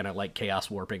swingy deck, and I like Chaos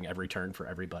Warping every turn for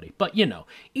everybody. But,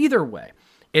 either way,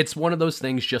 it's one of those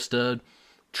things just to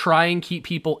try and keep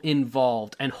people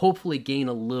involved and hopefully gain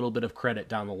a little bit of credit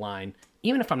down the line,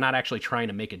 even if I'm not actually trying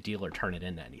to make a deal or turn it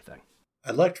into anything.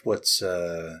 I liked what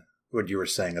you were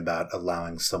saying about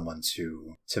allowing someone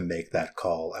to make that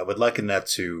call. I would liken that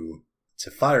to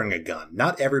firing a gun.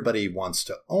 Not everybody wants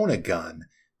to own a gun,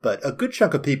 but a good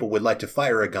chunk of people would like to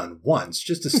fire a gun once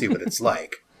just to see what it's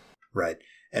like, right?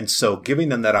 And so giving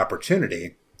them that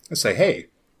opportunity and say, hey,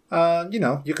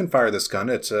 you can fire this gun.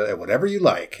 It's whatever you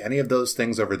like, any of those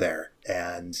things over there.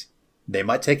 And they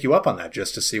might take you up on that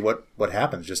just to see what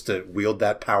happens, just to wield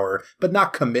that power, but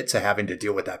not commit to having to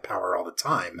deal with that power all the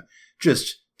time,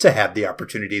 just to have the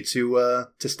opportunity to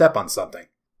step on something.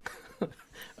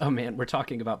 Oh man, we're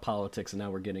talking about politics and now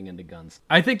we're getting into guns.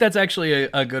 I think that's actually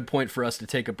a good point for us to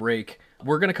take a break.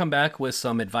 We're going to come back with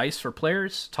some advice for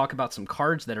players, talk about some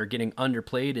cards that are getting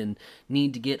underplayed and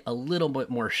need to get a little bit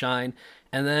more shine.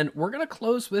 And then we're going to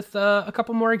close with a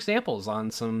couple more examples on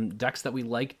some decks that we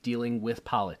like dealing with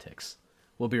politics.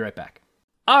 We'll be right back.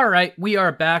 All right, we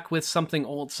are back with something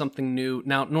old, something new.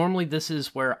 Now, normally this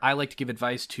is where I like to give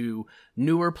advice to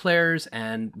newer players,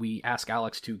 and we ask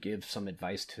Alex to give some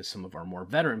advice to some of our more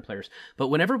veteran players. But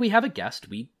whenever we have a guest,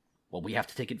 we have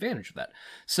to take advantage of that.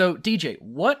 So, DJ,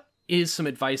 what is some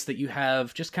advice that you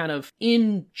have just kind of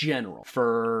in general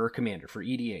for Commander, for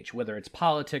EDH, whether it's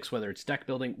politics, whether it's deck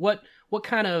building? What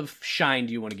kind of shine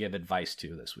do you want to give advice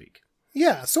to this week?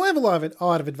 Yeah, so I have a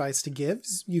lot of advice to give.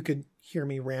 You could hear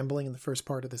me rambling in the first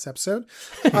part of this episode.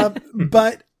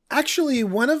 But actually,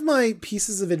 one of my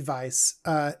pieces of advice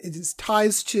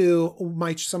ties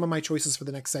to some of my choices for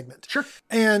the next segment. Sure.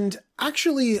 And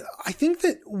actually, I think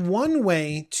that one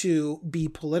way to be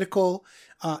political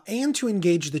and to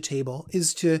engage the table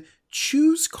is to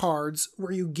choose cards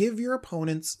where you give your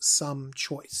opponents some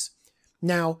choice.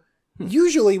 Now,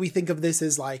 usually we think of this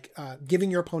as like giving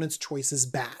your opponents choice is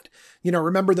bad. You know,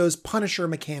 remember those Punisher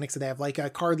mechanics that they have, like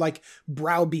a card like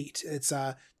Browbeat. It's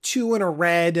 2 and a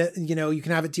red. You know, you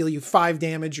can have it deal you 5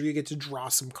 damage or you get to draw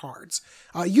some cards.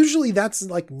 Usually that's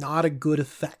like not a good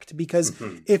effect because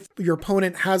if your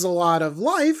opponent has a lot of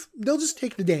life, they'll just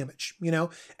take the damage, you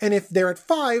know, and if they're at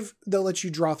 5, they'll let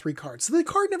you draw 3 cards. So the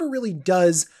card never really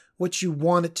does what you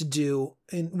want it to do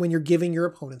when you're giving your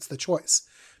opponents the choice.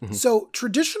 So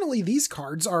traditionally, these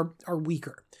cards are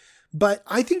weaker. But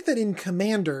I think that in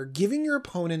Commander, giving your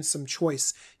opponents some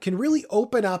choice can really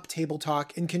open up table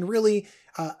talk and can really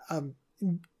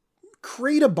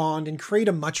create a bond and create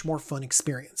a much more fun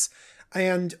experience.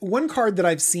 And one card that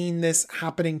I've seen this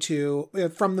happening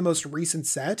to from the most recent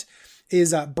set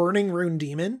is Burning Rune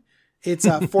Demon. It's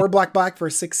 4 black for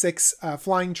a 6/6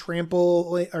 flying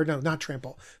trample, or no, not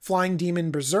trample, flying demon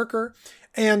berserker.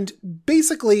 And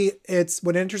basically, it's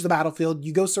when it enters the battlefield,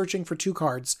 you go searching for 2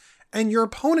 cards, and your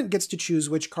opponent gets to choose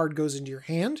which card goes into your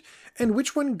hand and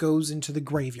which one goes into the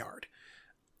graveyard.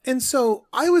 And so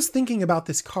I was thinking about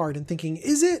this card and thinking,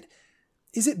 is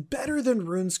it better than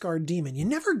Runescarred Demon? You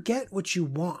never get what you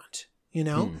want, you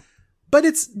know? But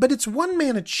it's 1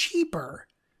 mana cheaper.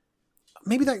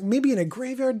 Maybe in a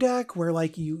graveyard deck where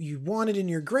like you want it in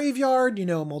your graveyard, you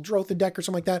know, a Muldrotha deck or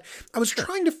something like that. I was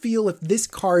trying to feel if this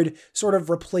card sort of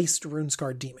replaced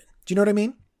Runescarred Demon. Do you know what I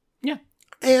mean? Yeah.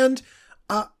 And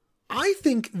I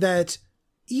think that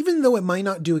even though it might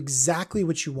not do exactly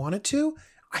what you want it to,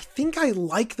 I think I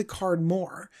like the card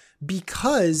more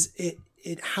because it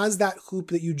has that hoop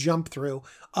that you jump through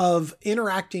of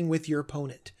interacting with your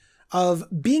opponent, of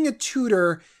being a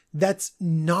tutor that's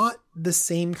not the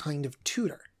same kind of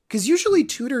tutor. Because usually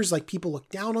tutors, like, people look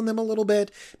down on them a little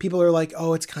bit. People are like,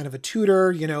 oh, it's kind of a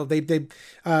tutor. You know,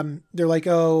 they're like,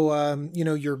 oh, you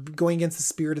know, you're going against the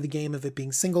spirit of the game of it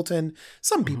being singleton.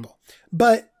 Some people.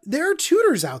 But there are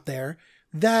tutors out there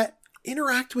that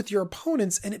interact with your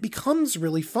opponents and it becomes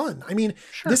really fun. I mean,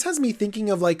 This has me thinking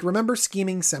of, like, remember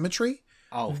Scheming Cemetery?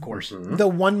 Oh, of course. The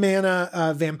 1 mana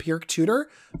vampiric tutor,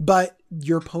 but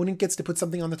your opponent gets to put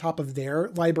something on the top of their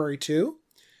library too,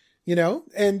 you know?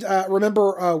 And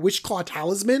remember Wishclaw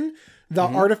Talisman, the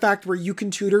artifact where you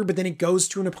can tutor, but then it goes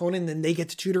to an opponent and then they get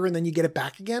to tutor and then you get it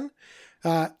back again.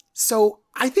 So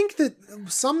I think that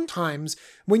sometimes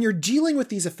when you're dealing with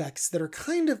these effects that are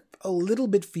kind of a little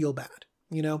bit feel bad,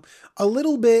 you know, a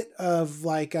little bit of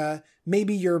like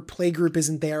maybe your playgroup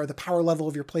isn't there, the power level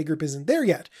of your playgroup isn't there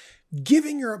yet.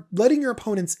 Letting your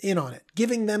opponents in on it,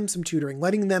 giving them some tutoring,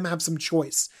 letting them have some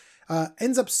choice,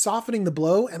 ends up softening the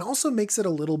blow and also makes it a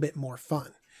little bit more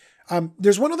fun.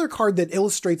 There's one other card that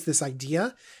illustrates this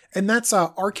idea, and that's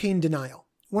Arcane Denial.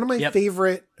 One of my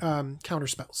favorite counter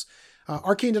spells.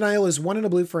 Arcane Denial is 1 and a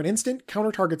blue for an instant,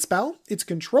 counter target spell. Its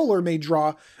controller may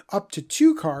draw up to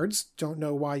 2 cards. Don't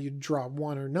know why you'd draw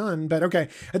 1 or none, but okay.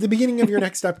 At the beginning of your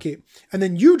next upkeep. And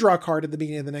then you draw a card at the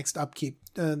beginning of the next upkeep,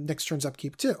 next turn's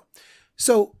upkeep too.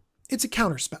 So it's a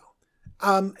counter spell.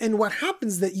 And what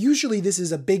happens that usually this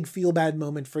is a big feel bad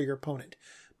moment for your opponent,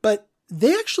 but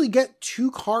they actually get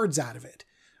 2 cards out of it.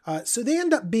 So they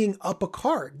end up being up a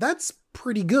card. That's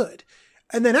pretty good.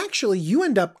 And then actually you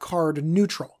end up card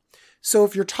neutral. So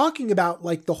if you're talking about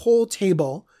like the whole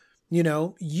table, you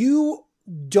know, you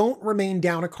don't remain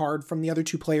down a card from the other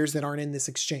 2 players that aren't in this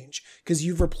exchange because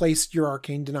you've replaced your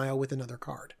Arcane Denial with another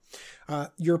card.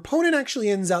 Your opponent actually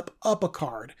ends up a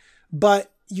card,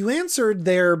 but you answered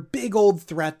their big old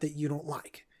threat that you don't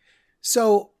like.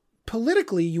 So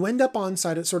politically, you end up on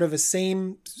side at sort of a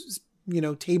same,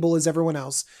 table as everyone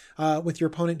else, with your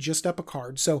opponent just up a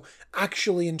card. So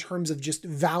actually, in terms of just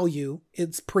value,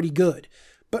 it's pretty good.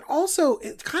 But also,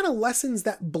 it kind of lessens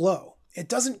that blow. It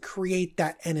doesn't create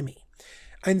that enemy.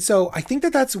 And so I think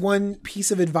that that's one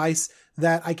piece of advice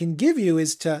that I can give you,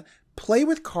 is to play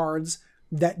with cards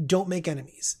that don't make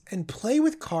enemies, and play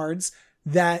with cards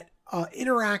that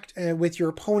interact with your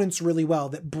opponents really well,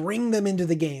 that bring them into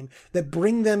the game, that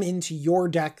bring them into your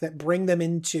deck, that bring them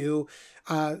into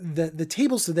the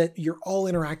table, so that you're all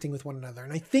interacting with one another.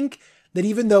 And I think that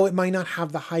even though it might not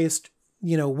have the highest,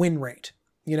 win rate,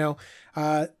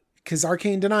 because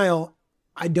Arcane Denial,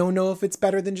 I don't know if it's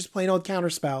better than just plain old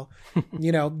Counterspell.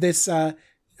 This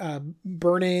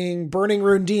Burning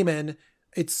Rune Demon,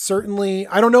 it's certainly,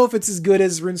 I don't know if it's as good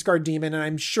as Runescarred Demon, and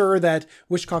I'm sure that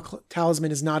Wishclaw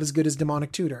Talisman is not as good as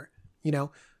Demonic Tutor,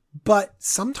 but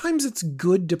sometimes it's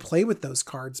good to play with those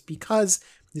cards, because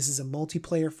this is a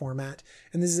multiplayer format,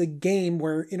 and this is a game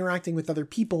where interacting with other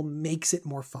people makes it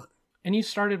more fun. And you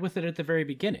started with it at the very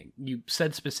beginning. You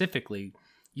said specifically,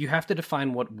 you have to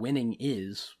define what winning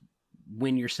is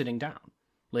when you're sitting down.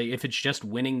 Like, if it's just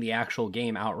winning the actual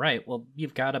game outright, well,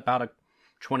 you've got about a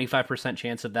 25%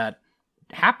 chance of that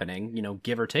happening,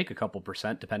 give or take a couple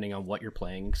percent, depending on what you're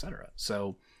playing, etc.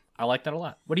 So I like that a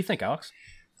lot. What do you think, Alex?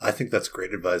 I think that's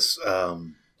great advice.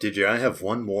 DJ, I have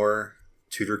one more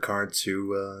tutor card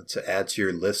to add to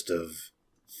your list of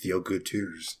feel-good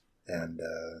tutors, and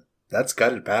that's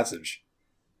Guided Passage.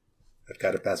 That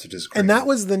Guided Passage is great. And that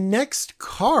was the next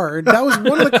card. That was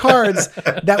one of the cards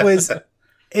that was...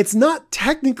 It's not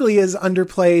technically as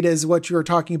underplayed as what you were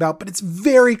talking about, but it's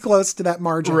very close to that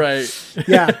margin. Right.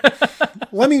 Yeah.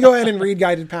 Let me go ahead and read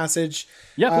Guided Passage.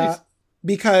 Yeah, please.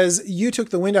 Because you took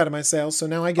the wind out of my sails, so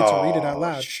now I get to read it out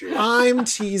loud. Shit. I'm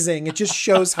teasing. It just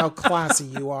shows how classy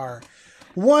you are.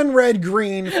 1 red,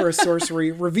 green for a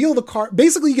sorcery. Reveal the card.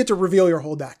 Basically, you get to reveal your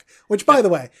whole deck, which, by the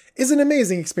way, is an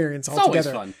amazing experience altogether. It's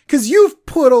always fun. Because you've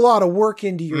put a lot of work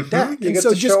into your deck. You and get so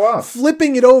to just show off.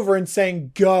 flipping it over and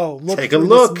saying, go, look Take a through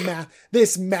look.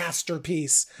 this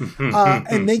masterpiece.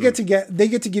 And they get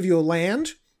to give you a land,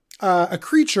 a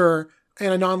creature,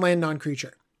 and a non-land,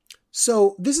 non-creature.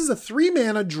 So this is a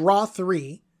 3-mana draw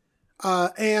 3.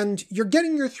 And you're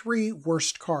getting your 3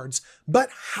 worst cards. But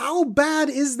how bad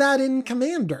is that in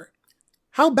Commander?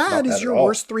 How bad is your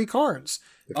worst 3 cards?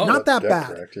 Not that bad.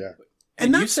 Correct, yeah.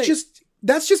 And that's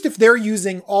just if they're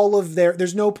using all of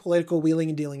there's no political wheeling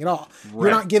and dealing at all. Right.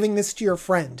 You're not giving this to your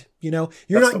friend, You're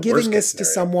That's not giving this to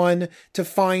someone to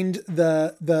find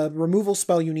the removal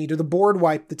spell you need or the board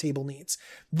wipe the table needs.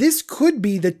 This could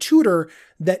be the tutor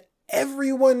that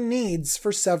everyone needs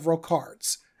for several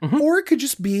cards. Mm-hmm. Or it could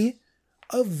just be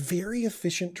a very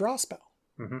efficient draw spell.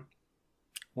 Mm-hmm.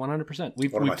 100%.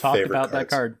 We've talked about that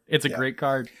card. It's a great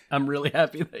card. I'm really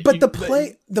happy that But the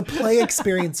play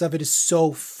experience of it is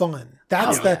so fun.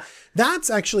 That's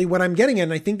actually what I'm getting at.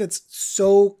 And I think that's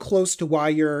so close to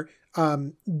why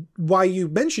why you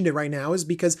mentioned it right now, is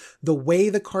because the way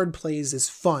the card plays is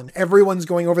fun. Everyone's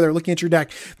going over there looking at your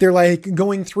deck. They're like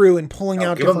going through and pulling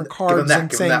out different cards and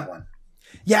saying, that one.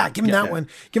 Yeah, give him that one.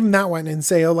 Give him that one, and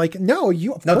say, of course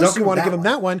you want to give him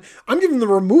that one. I'm giving him the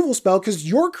removal spell because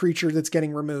your creature that's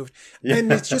getting removed. Yeah.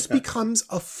 And it just becomes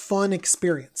a fun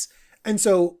experience. And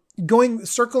so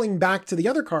circling back to the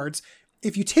other cards,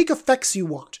 if you take effects you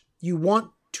want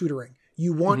tutoring,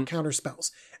 you want counter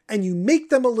spells, and you make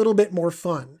them a little bit more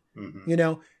fun,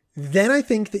 then I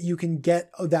think that you can get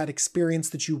that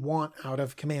experience that you want out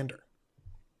of Commander.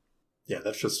 Yeah,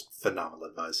 that's just phenomenal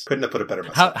advice. Couldn't have put it better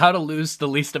myself. How to lose the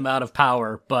least amount of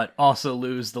power, but also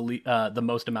lose the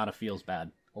most amount of feels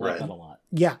bad. I like that a lot.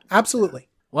 Yeah, absolutely.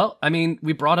 Well, I mean,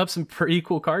 we brought up some pretty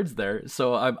cool cards there,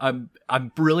 so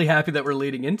I'm really happy that we're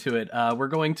leading into it. We're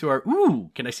going to our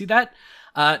can I see that?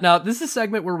 Now, this is a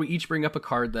segment where we each bring up a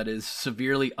card that is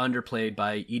severely underplayed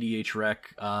by EDH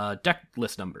Rec deck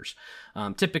list numbers.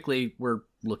 Typically, we're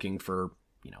looking for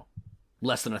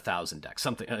less than 1,000 decks,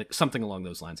 something along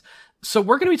those lines. So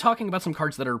we're going to be talking about some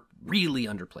cards that are really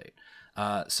underplayed.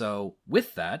 So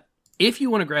with that, if you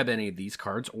want to grab any of these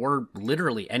cards, or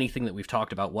literally anything that we've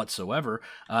talked about whatsoever,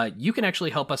 you can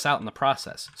actually help us out in the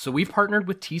process. So we've partnered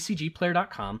with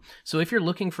TCGplayer.com. So if you're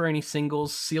looking for any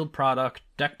singles, sealed product,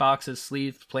 deck boxes,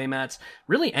 sleeves, playmats,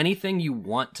 really anything you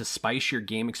want to spice your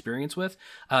game experience with,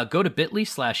 go to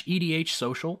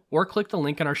bit.ly/EDHsocial or click the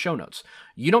link in our show notes.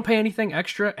 You don't pay anything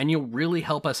extra, and you'll really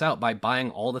help us out by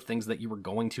buying all the things that you were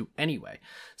going to anyway.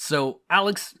 So,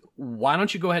 Alex, why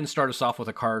don't you go ahead and start us off with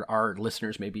a card our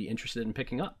listeners may be interested in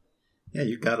picking up? Yeah,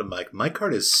 you got it, Mike. My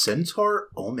card is Centaur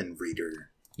Omen Reader.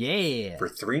 Yeah. For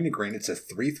 3 and a green, it's a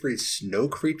 3/3 snow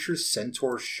creature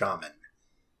Centaur Shaman.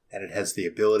 And it has the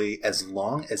ability, as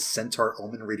long as Centaur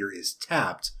Omen Reader is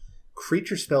tapped,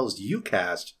 creature spells you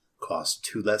cast cost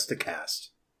 2 less to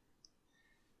cast.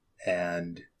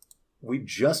 And we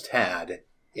just had,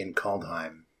 in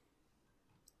Kaldheim,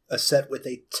 a set with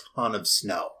a ton of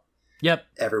snow. Yep.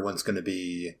 Everyone's going to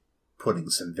be putting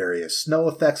some various snow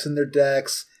effects in their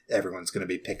decks. Everyone's going to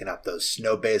be picking up those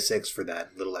snow basics for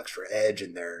that little extra edge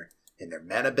in their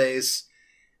mana base.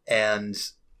 And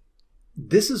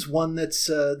this is one that's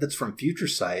from Future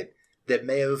Sight that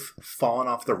may have fallen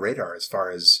off the radar as far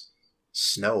as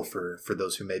snow for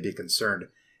those who may be concerned.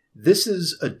 This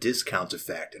is a discount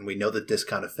effect, and we know that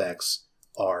discount effects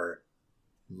are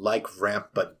like ramp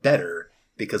but better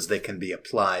because they can be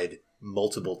applied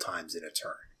multiple times in a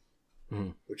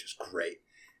turn, which is great.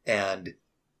 And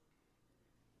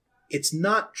it's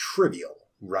not trivial,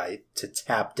 right, to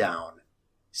tap down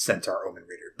Centaur Omen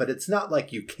Reader, but it's not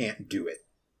like you can't do it.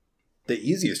 The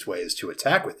easiest way is to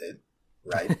attack with it,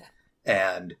 right?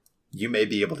 And you may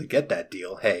be able to get that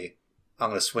deal. Hey, I'm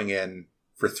going to swing in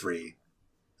for 3.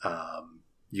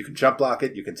 You can jump block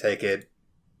it. You can take it.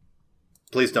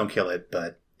 Please don't kill it,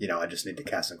 but, I just need to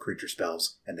cast some creature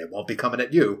spells, and they won't be coming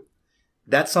at you.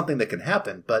 That's something that can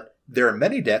happen, but there are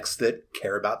many decks that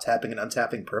care about tapping and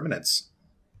untapping permanents.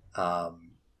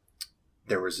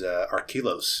 There was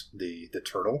Archelos, the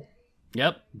turtle.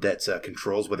 Yep. That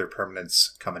controls whether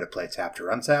permanents come into play tapped or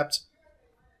untapped,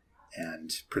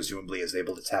 and presumably is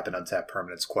able to tap and untap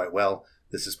permanents quite well.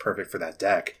 This is perfect for that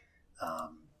deck.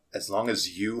 As long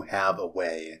as you have a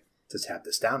way to tap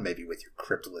this down, maybe with your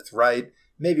Cryptolith Rite,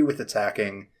 maybe with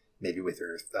attacking, maybe with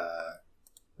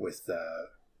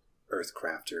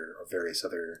Earthcraft or various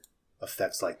other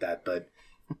effects like that. But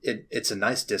it's a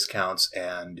nice discount,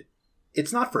 and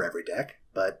it's not for every deck.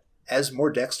 But as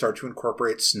more decks start to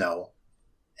incorporate snow,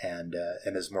 and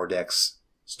as more decks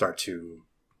start to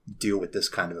deal with this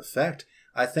kind of effect,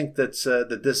 I think that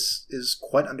this is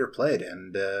quite underplayed,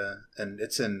 and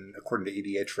it's in, according to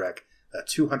EDH Rec,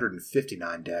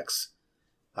 259 decks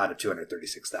out of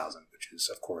 236,000, which is,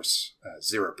 of course,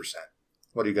 0%.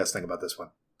 What do you guys think about this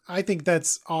one? I think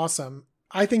that's awesome.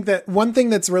 I think that one thing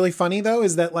that's really funny, though,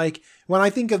 is that, like, when I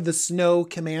think of the Snow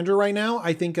Commander right now,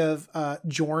 I think of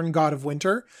Jorn, God of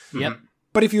Winter. Yep.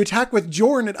 But if you attack with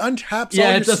Jorn, it untaps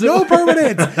all your snow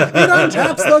permanents. It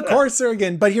untaps the Courser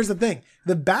again. But here's the thing.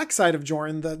 The backside of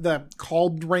Jorn, the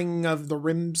called ring of the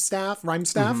rhyme staff,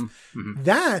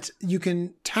 that you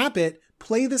can tap it,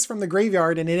 play this from the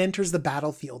graveyard, and it enters the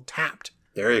battlefield tapped.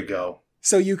 There you go.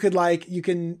 So you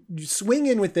can swing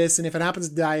in with this, and if it happens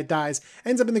to die, it dies.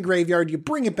 Ends up in the graveyard, you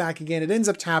bring it back again, it ends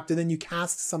up tapped, and then you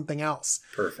cast something else.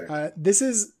 Perfect.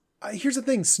 Here's the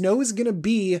thing. Snow is going to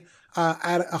be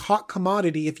at a hot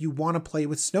commodity if you want to play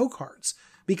with snow cards,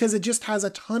 because it just has a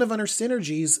ton of other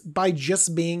synergies by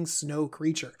just being snow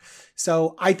creature.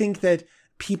 So I think that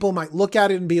people might look at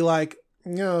it and be like,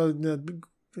 4 mana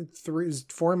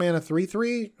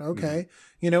 3/3. Okay.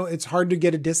 It's hard to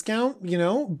get a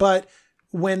discount, but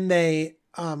when they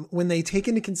take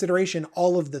into consideration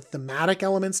all of the thematic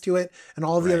elements to it and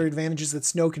all of the other advantages that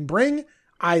snow can bring,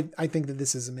 I think that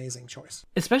this is an amazing choice.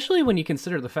 Especially when you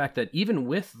consider the fact that even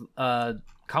with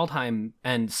Kaldheim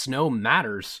and Snow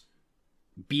Matters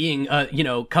being,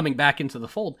 coming back into the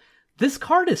fold, this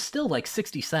card is still like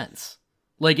 60 cents.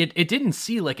 Like, it didn't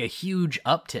see like a huge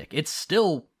uptick. It's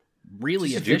still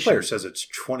really efficient. Player says it's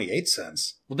 28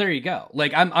 cents. Well, there you go.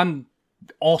 Like, I'm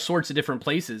all sorts of different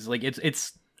places. Like,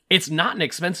 it's not an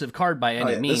expensive card by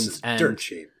any means. This is dirt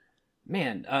cheap.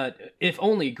 Man, if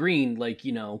only Green,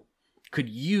 could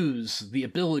use the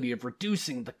ability of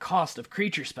reducing the cost of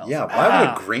creature spells. Yeah, why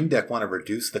would a green deck want to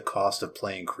reduce the cost of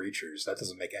playing creatures? That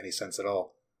doesn't make any sense at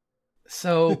all.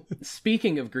 So,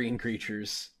 speaking of green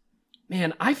creatures,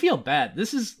 man, I feel bad.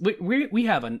 This is we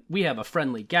have a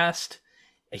friendly guest.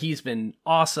 He's been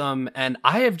awesome, and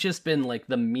I have just been like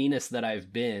the meanest that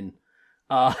I've been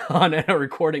on a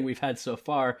recording we've had so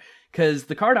far, because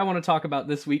the card I want to talk about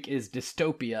this week is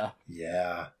Dystopia.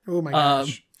 Yeah. Oh my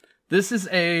gosh. This is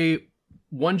a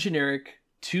 1 generic,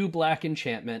 2 black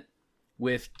enchantment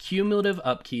with cumulative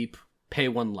upkeep, pay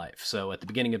 1 life. So at the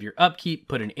beginning of your upkeep,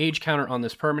 put an age counter on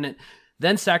this permanent,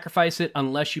 then sacrifice it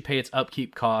unless you pay its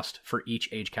upkeep cost for each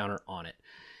age counter on it.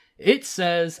 It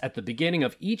says at the beginning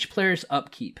of each player's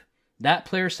upkeep, that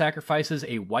player sacrifices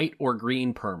a white or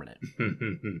green permanent.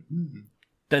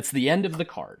 That's the end of the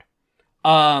card.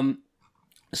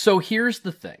 So here's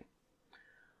the thing.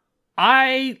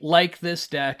 I like this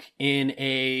deck in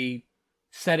a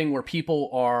setting where people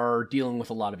are dealing with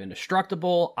a lot of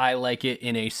indestructible. I like it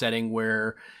in a setting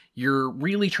where you're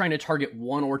really trying to target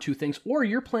one or two things, or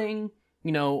you're playing,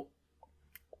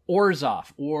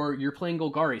 Orzhov, or you're playing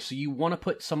Golgari, so you want to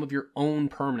put some of your own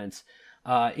permanents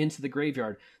into the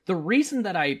graveyard. The reason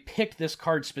that I picked this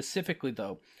card specifically,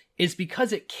 though, is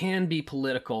because it can be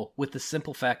political with the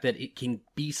simple fact that it can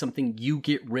be something you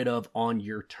get rid of on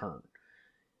your turn.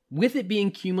 With it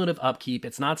being cumulative upkeep,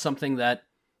 it's not something that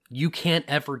you can't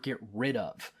ever get rid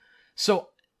of. So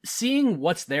seeing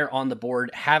what's there on the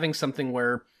board, having something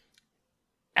where,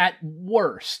 at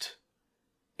worst,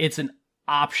 it's an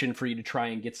option for you to try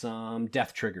and get some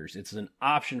death triggers. It's an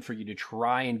option for you to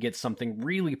try and get something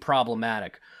really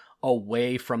problematic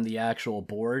away from the actual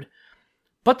board.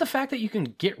 But the fact that you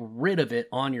can get rid of it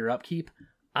on your upkeep,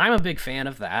 I'm a big fan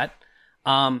of that.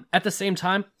 At the same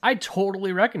time, I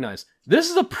totally recognize this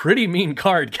is a pretty mean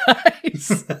card,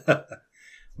 guys.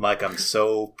 Mike, I'm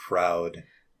so proud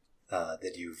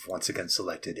that you've once again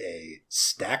selected a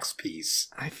Stacks piece.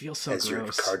 I feel so as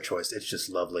gross. Your card choice. It's just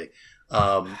lovely.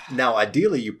 Now,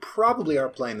 ideally, you probably are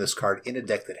playing this card in a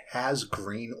deck that has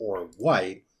green or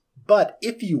white. But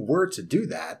if you were to do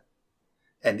that,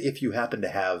 and if you happen to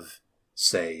have,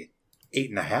 say,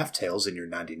 8.5 tails in your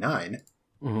 99,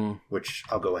 which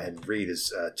I'll go ahead and read,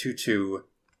 is 2/2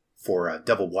 for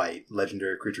double white,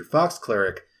 legendary creature Fox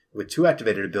Cleric with 2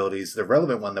 activated abilities. The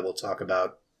relevant one that we'll talk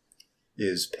about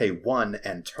is pay 1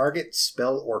 and target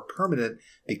spell or permanent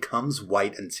becomes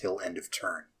white until end of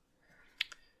turn.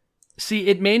 See,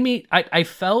 it made me, I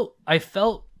felt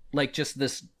like just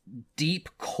this deep,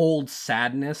 cold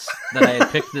sadness that I had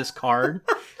picked this card.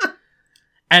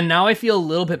 And now I feel a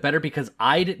little bit better because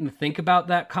I didn't think about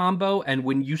that combo. And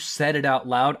when you said it out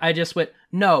loud, I just went,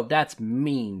 no, that's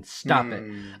mean. Stop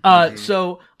it.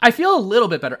 So I feel a little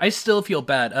bit better. I still feel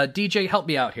bad. DJ, help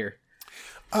me out here.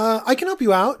 I can help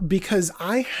you out because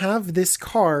I have this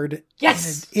card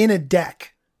in a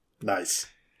deck. Nice.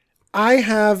 I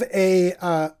have a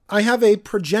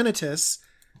Progenitus.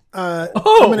 I'm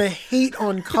going to hate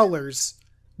on colors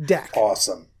deck.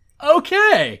 Awesome.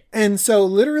 Okay. And so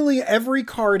literally every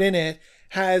card in it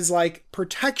has like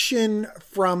protection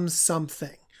from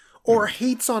something or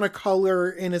hates on a color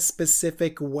in a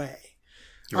specific way.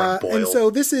 And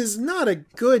so this is not a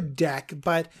good deck,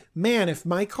 but man, if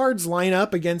my cards line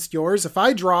up against yours, if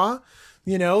I draw,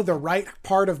 the right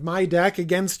part of my deck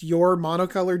against your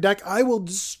monocolor deck, I will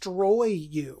destroy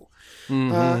you.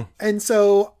 And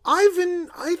so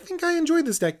I think I enjoyed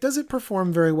this deck. Does it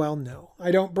perform very well? No,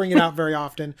 I don't bring it out very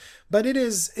often, but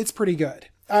it's pretty good.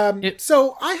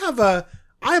 So I have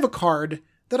a card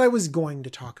that I was going to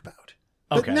talk about,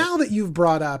 but now that you've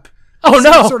brought up,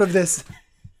 sort of this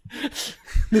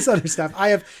other stuff,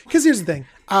 because here's the thing.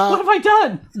 What have I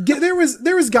done? There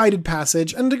was Guided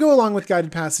Passage, and to go along with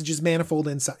Guided Passage is Manifold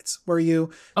Insights, where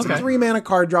it's a 3 mana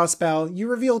card draw spell. You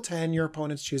reveal 10, your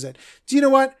opponents choose it. Do you know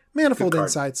what? Manifold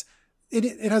Insights.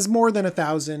 It has more than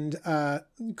 1,000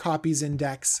 copies in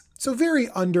decks, so very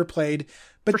underplayed,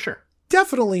 but for sure,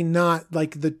 definitely not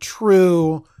like the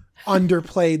true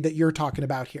underplayed that you're talking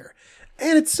about here.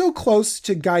 And it's so close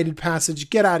to Guided Passage.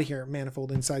 Get out of here,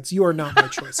 Manifold Insights. You are not my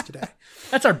choice today.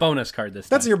 That's our bonus card this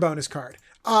time. That's your bonus card.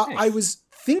 Nice. I was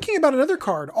thinking about another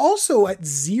card, also at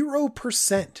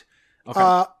 0%.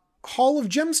 Hall of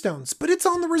Gemstones, but it's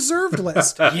on the reserved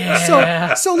list.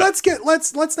 Yeah. So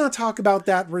let's not talk about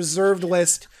that reserved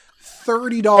list.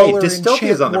 $30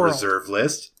 Dystopia's on the world. reserve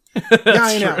list. Yeah,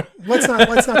 I know. Let's not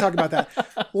talk about that.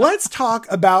 Let's talk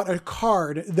about a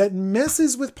card that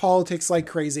messes with politics like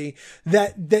crazy,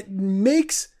 that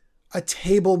makes a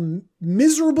table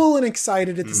miserable and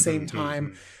excited at the same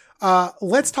time.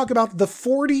 Let's talk about the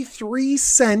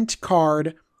 43-cent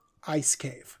card, Ice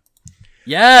Cave.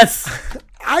 Yes!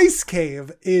 Ice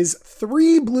Cave is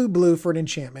 3 blue for an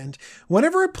enchantment.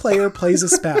 Whenever a player plays a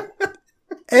spell,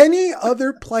 any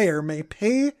other player may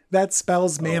pay that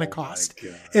spell's mana cost.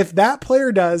 If that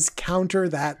player does, counter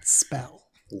that spell.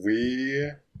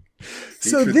 We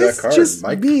so this that card. just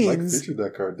Mike means featured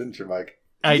that card, didn't you, Mike?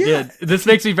 I did. This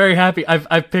makes me very happy.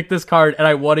 I've picked this card, and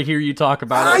I want to hear you talk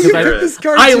about it. You picked this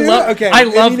card too? Okay.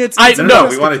 No,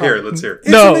 we want to hear it. Let's hear it.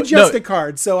 It's a Majestic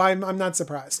card, so I'm not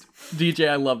surprised. DJ,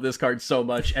 I love this card so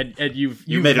much, and you've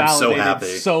made him so validated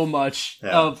happy. so much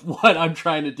of what I'm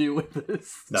trying to do with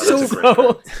this. No, that's a great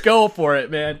card. Go for it,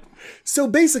 man. So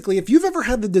basically, if you've ever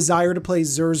had the desire to play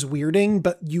Zur's Weirding,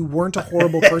 but you weren't a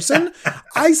horrible person,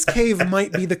 Ice Cave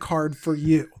might be the card for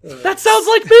you. That sounds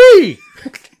like me!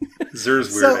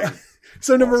 Zur's Weirding.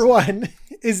 So number one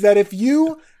is that if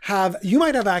you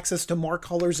might have access to more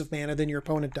colors of mana than your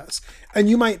opponent does. And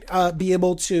you might be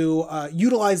able to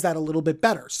utilize that a little bit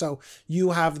better. So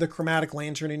you have the Chromatic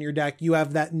Lantern in your deck. You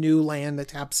have that new land that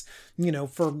taps,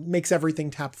 makes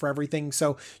everything tap for everything.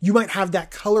 So you might have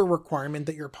that color requirement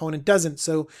that your opponent doesn't.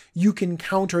 So you can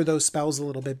counter those spells a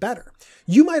little bit better.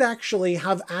 You might actually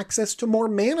have access to more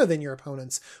mana than your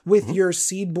opponents with your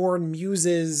Seedborn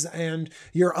Muses and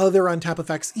your other untap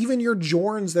effects, even your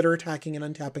Jorns that are attacking and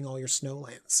untapping all your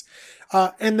Snowlands.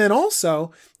 And then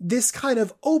also, this kind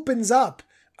of opens up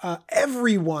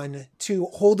everyone to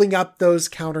holding up those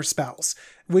counter spells,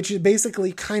 which is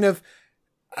basically kind of,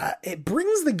 it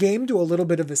brings the game to a little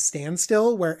bit of a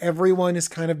standstill where everyone is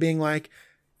kind of being like,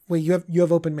 wait, you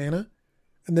have open mana?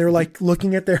 And they're like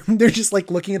looking at they're just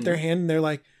like looking at their hand and they're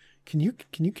like, can you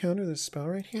counter this spell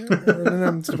right here?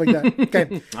 Stuff like that.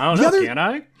 Okay. I don't know, can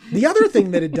I? The other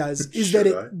thing that it does is that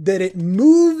it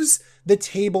moves the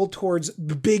table towards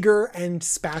bigger and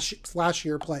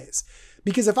splashier plays.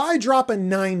 Because if I drop a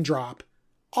 9-drop,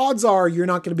 odds are you're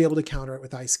not going to be able to counter it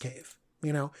with Ice Cave,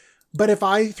 But if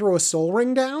I throw a Soul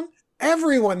Ring down,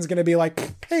 everyone's going to be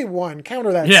like, pay 1,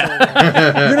 counter that Soul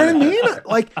Ring. You know what I mean?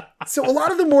 Like, so a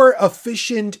lot of the more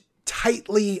efficient,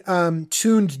 tightly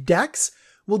tuned decks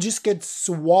will just get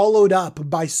swallowed up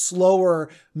by slower,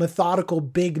 methodical,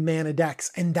 big mana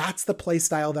decks. And that's the play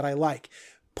style that I like.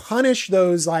 Punish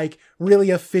those like really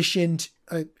efficient,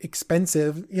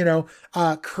 expensive,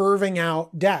 curving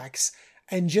out decks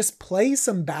and just play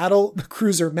some battle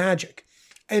cruiser magic.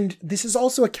 And this is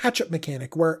also a catch-up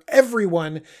mechanic where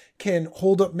everyone can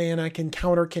hold up mana, can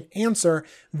counter, can answer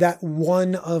that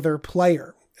one other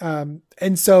player.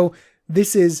 And so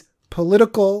this is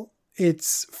political.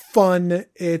 It's fun.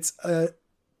 It's a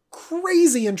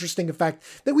crazy interesting effect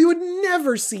that we would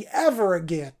never see ever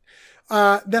again.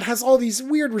 That has all these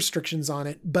weird restrictions on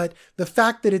it. But the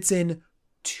fact that it's in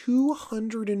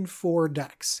 204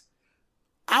 decks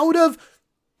out of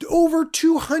over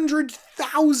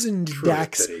 200,000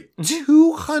 decks,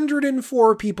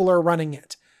 204 people are running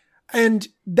it. And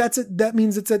that's it. That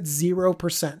means it's at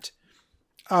 0%.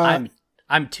 I'm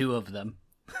 2 of them.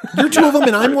 You're 2 of them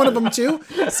and I'm one of them too.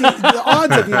 See, the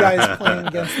odds of you guys playing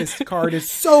against this card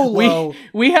is so low.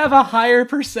 We have a higher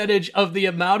percentage of the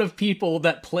amount of people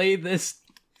that play this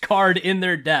card in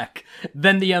their deck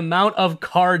than the amount of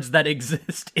cards that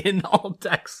exist in all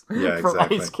decks for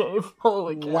Ice Cave.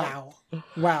 Holy cow.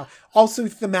 Wow. Also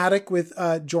thematic with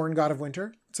Jorn, God of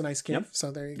Winter. It's an Ice Cave, so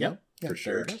there you go. Yeah, for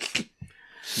sure.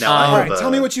 Now, all right,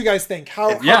 tell me what you guys think.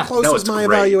 How close was my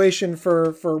evaluation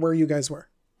for where you guys were?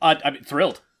 I mean,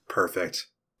 thrilled. Perfect.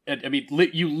 I mean,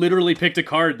 you literally picked a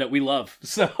card that we love,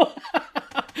 so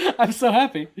I'm so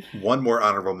happy. One more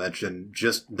honorable mention.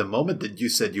 Just the moment that you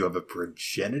said you have a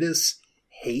Progenitus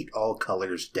Hate All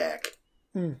Colors deck.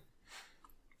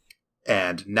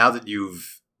 And now that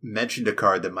you've mentioned a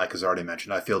card that Mike has already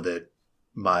mentioned, I feel that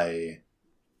my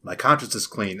conscience is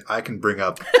clean. I can bring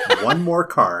up one more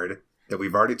card that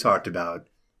we've already talked about,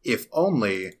 if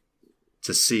only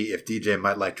to see if DJ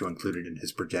might like to include it in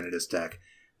his Progenitus deck.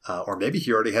 Or maybe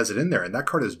he already has it in there, and that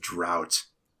card is Drought.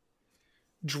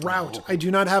 Drought. Oh. I do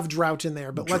not have Drought in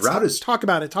there, but let's talk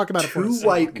about it. Talk about it for us. 2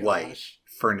 white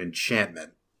for an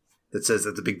enchantment that says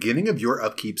at the beginning of your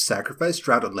upkeep, sacrifice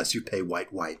Drought unless you pay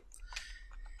white.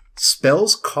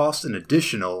 Spells cost an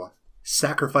additional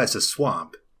sacrifice a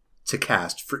swamp to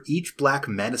cast for each black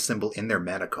mana symbol in their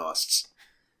mana costs.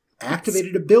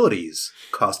 Activated abilities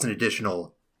cost an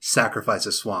additional sacrifice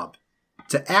a swamp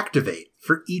to activate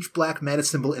for each black mana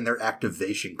symbol in their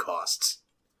activation costs.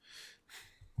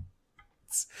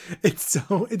 It's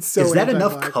so. Is that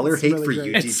enough color hate really for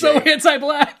you, DJ? It's so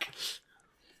anti-black.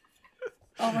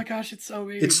 Oh my gosh, it's so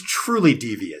weird. It's truly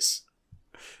devious.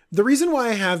 The reason why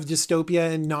I have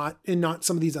Dystopia and not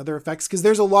some of these other effects, because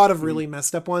there's a lot of really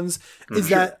messed up ones, is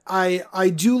that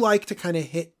I do like to kind of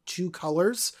hit 2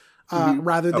 colors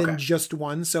rather than just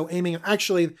one. So aiming,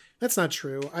 actually, that's not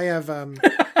true. I have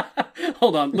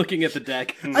Hold on, looking at the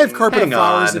deck. I have Carpet Hang of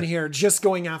Flowers on. in here, just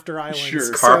going after islands.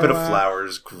 Sure. Carpet of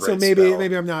Flowers, great So maybe spell.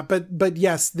 maybe I'm not, but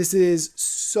yes, this is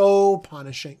so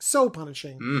punishing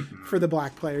for the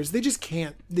black players. They just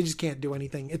can't do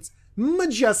anything. It's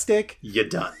majestic. You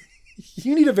done.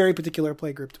 You need a very particular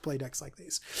play group to play decks like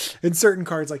these, and certain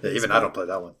cards like these. Even I don't play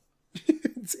that one.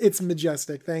 It's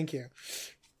majestic. Thank you.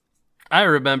 I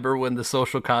remember when the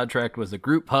social contract was a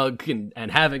group hug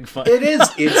and having fun. It is.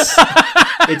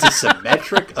 It's a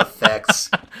symmetric effects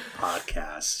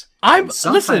podcast.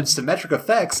 Listen, symmetric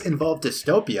effects involve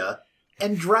dystopia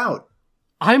and drought.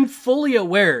 I'm fully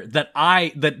aware that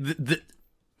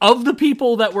of the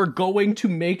people that were going to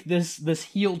make this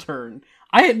heel turn,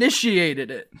 I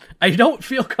initiated it. I don't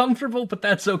feel comfortable, but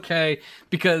that's okay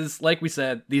because, like we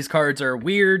said, these cards are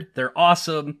weird. They're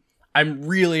awesome. I'm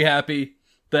really happy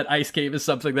that Ice Cave is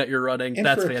something that you're running. And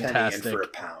That's for a fantastic. penny and for a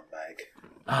pound, Mike.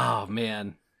 Oh,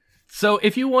 man. So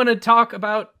if you want to talk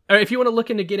about, or if you want to look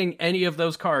into getting any of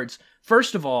those cards,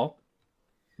 first of all,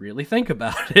 really think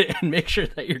about it and make sure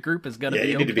that your group is going to be okay.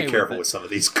 Yeah, you need to be careful with some of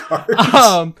these cards.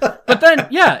 But then,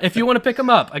 yeah, if you want to pick them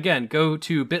up, again, go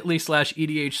to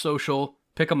bit.ly/EDH social,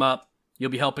 pick them up. You'll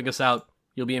be helping us out.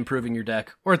 You'll be improving your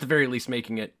deck, or at the very least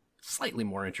making it slightly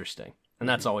more interesting. And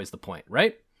that's always the point,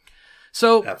 right?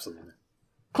 So, Absolutely.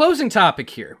 Closing topic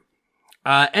here.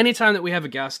 Anytime that we have a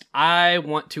guest, I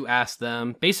want to ask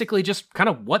them basically just kind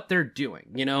of what they're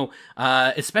doing,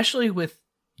 especially with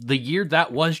the year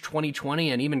that was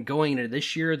 2020 and even going into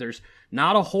this year, there's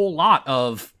not a whole lot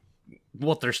of,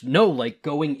 there's no like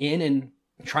going in and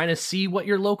trying to see what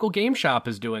your local game shop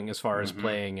is doing as far as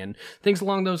playing and things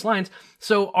along those lines.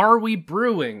 So are we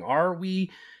brewing? Are we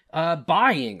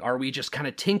buying? Are we just kind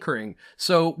of tinkering?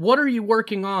 So what are you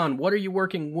working on? What are you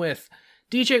working with?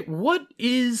 DJ, what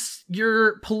is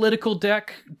your political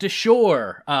deck de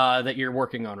jour that you're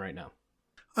working on right now?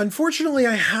 Unfortunately,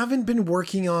 I haven't been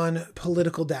working on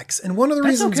political decks. And one of the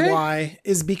reasons why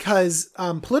is because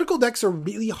political decks are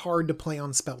really hard to play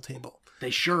on Spell Table.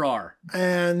 They sure are.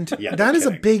 And that is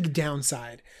a big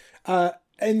downside.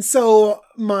 And so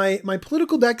my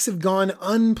political decks have gone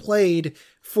unplayed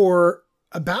for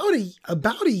about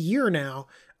a year now.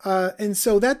 And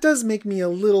so that does make me a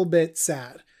little bit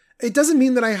sad. It doesn't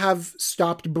mean that I have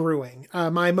stopped brewing.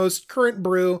 My most current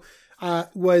brew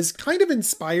was kind of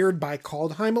inspired by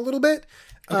Kaldheim a little bit.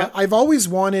 Okay. I've always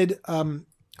wanted to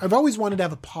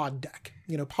have a pod deck.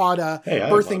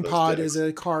 Birthing Pod is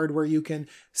a card where you can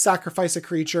sacrifice a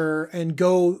creature and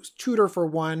go tutor for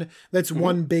one that's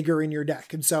one bigger in your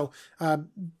deck. And so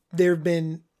there have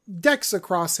been decks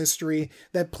across history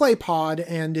that play Pod,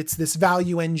 and it's this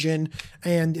value engine,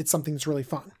 and it's something that's really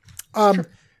fun. Sure.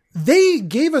 They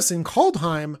gave us in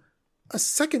Kaldheim a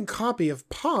second copy of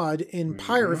Pod in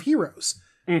Pyre of Heroes.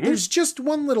 There's just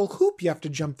one little hoop you have to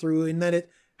jump through in that it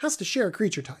has to share a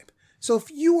creature type. So if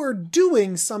you are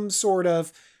doing some sort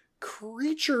of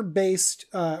creature-based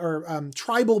or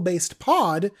tribal-based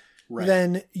Pod,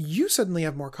 then you suddenly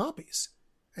have more copies.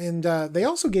 And they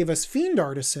also gave us Fiend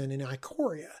Artisan in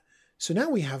Ikoria. So now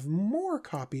we have more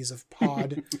copies of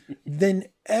Pod than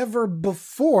ever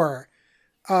before.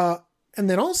 And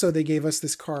then also they gave us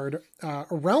this card, a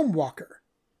Realm Walker,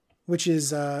 which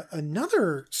is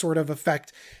another sort of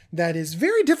effect that is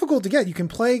very difficult to get. You can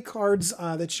play cards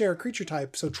that share a creature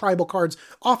type, so tribal cards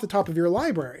off the top of your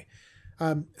library.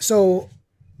 So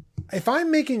if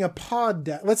I'm making a Pod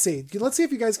deck, let's see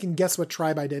if you guys can guess what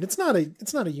tribe I did. It's not a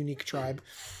unique tribe.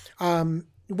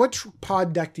 What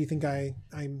Pod deck do you think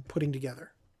I'm putting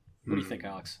together? What do you think,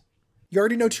 Alex? You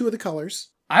already know two of the colors.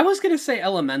 I was going to say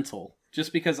Elemental.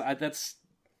 Just because I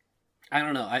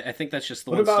don't know. I think that's just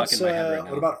the one stuck in my head right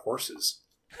now. What about horses?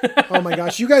 Oh my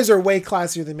gosh, you guys are way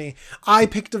classier than me. I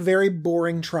picked a very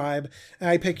boring tribe.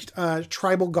 I picked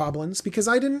tribal goblins because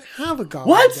I didn't have a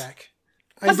goblin deck.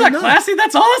 That's not classy.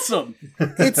 That's awesome.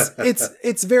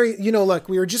 It's very, look,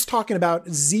 we were just talking about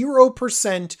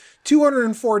 0%,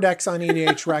 204 decks on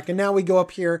EDH Rec, and now we go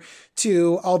up here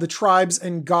to all the tribes,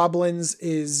 and goblins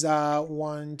is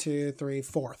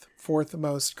 4th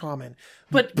most common.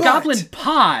 But Goblin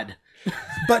Pod.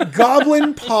 But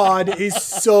Goblin Pod is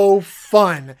so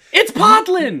fun. It's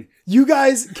Podlin. You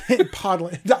guys can't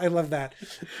Podlin. I love that.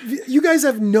 You guys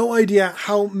have no idea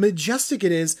how majestic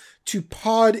it is to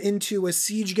pod into a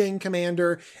Siege Gang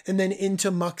commander and then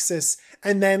into Muxus.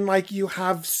 And then you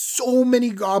have so many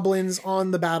goblins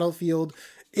on the battlefield.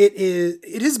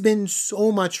 It has been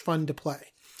so much fun to play.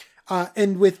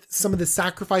 And with some of the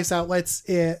sacrifice outlets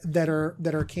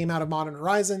that came out of Modern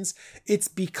Horizons, it's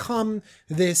become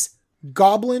this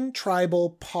goblin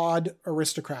tribal pod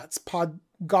aristocrats, podcrats.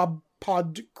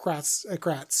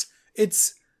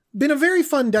 It's been a very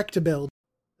fun deck to build.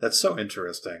 That's so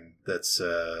interesting.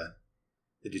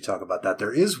 Did you talk about that?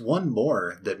 There is one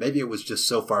more that maybe it was just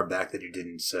so far back that you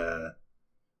didn't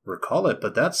recall it,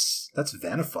 but that's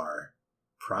Vanifar.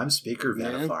 Prime Speaker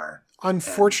Vanifar.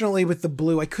 Unfortunately, with the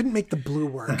blue, I couldn't make the blue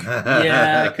work.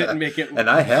 Yeah, I couldn't make it. And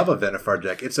I have a Vanifar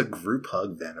deck. It's a group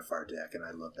hug Vanifar deck, and I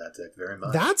love that deck very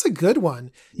much. That's a good one.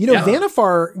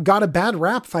 Vanifar got a bad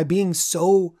rap by being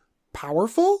so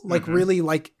powerful, like really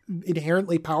like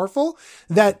inherently powerful,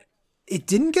 that it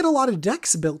didn't get a lot of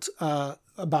decks built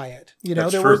by it.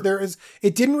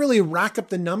 It didn't really rack up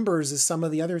the numbers as some of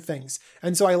the other things.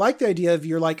 And so I like the idea of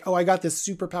you're like, oh, I got this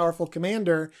super powerful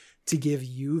commander to give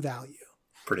you value.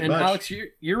 Pretty much. Alex,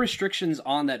 your restrictions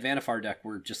on that Vanifar deck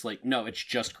were just like, no, it's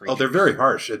just creatures. Oh, they're very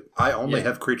harsh. I only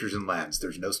have creatures and lands.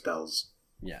 There's no spells.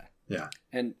 Yeah. Yeah.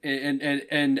 And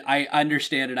I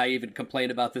understand, and I even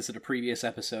complained about this in a previous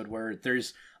episode, where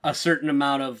there's a certain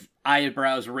amount of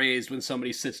eyebrows raised when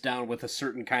somebody sits down with a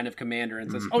certain kind of commander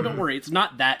and says, oh, don't worry, it's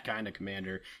not that kind of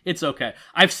commander. It's okay.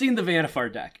 I've seen the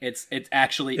Vanifar deck. It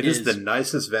is the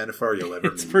nicest Vanifar you'll ever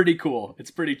meet. It's pretty cool.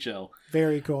 It's pretty chill.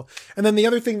 Very cool. And then the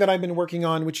other thing that I've been working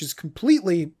on, which is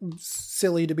completely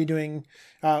silly to be doing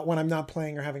when I'm not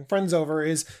playing or having friends over,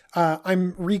 is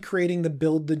I'm recreating the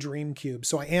Build the Dream Cube.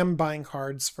 So I am buying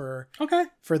cards for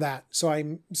that.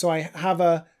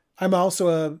 I'm also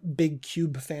a big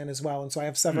cube fan as well. And so I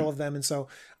have several of them. And so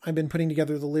I've been putting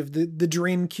together the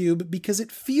Dream Cube, because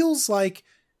it feels like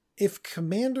if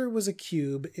Commander was a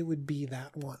cube, it would be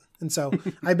that one. And so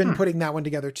I've been putting that one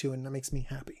together too, and that makes me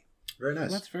happy. Very nice.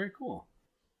 Well, that's very cool.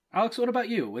 Alex, what about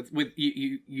you?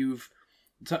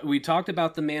 We talked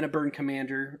about the Mana Burn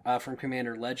Commander from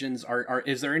Commander Legends.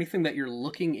 Is there anything that you're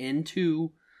looking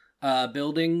into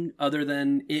building other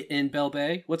than it in Bell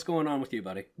Bay? What's going on with you,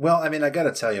 buddy? Well, I mean, I got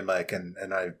to tell you, Mike,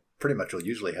 and I pretty much will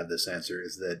usually have this answer,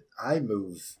 is that I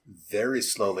move very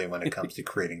slowly when it comes to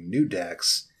creating new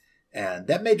decks. And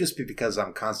that may just be because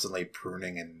I'm constantly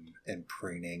pruning and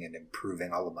preening and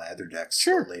improving all of my other decks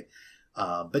slowly.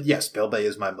 But yes, Bell Bay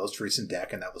is my most recent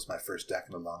deck, and that was my first deck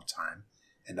in a long time.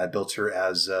 And I built her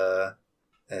as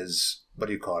what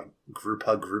do you call it? Group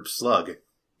hug, group slug,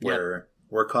 where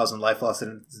we're causing life loss at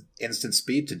instant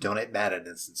speed to donate mana at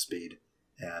instant speed.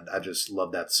 And I just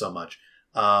love that so much.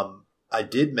 I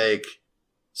did make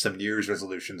some New Year's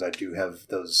resolutions. I do have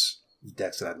those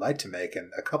decks that I'd like to make,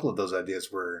 and a couple of those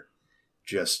ideas were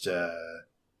just a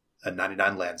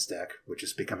 99 lands deck, which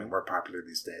is becoming more popular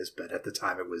these days, but at the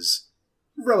time it was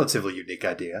a relatively unique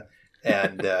idea.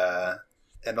 And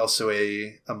and also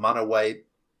a mono white,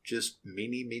 just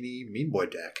mean boy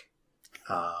deck.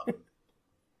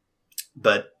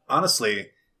 But honestly,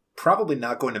 probably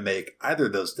not going to make either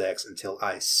of those decks until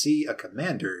I see a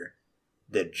commander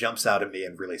that jumps out at me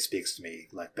and really speaks to me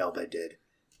like Bell Bay did.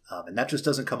 And that just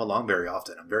doesn't come along very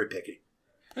often. I'm very picky.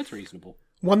 That's reasonable.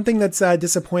 One thing that's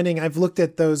disappointing, I've looked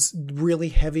at those really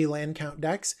heavy land count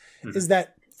decks, is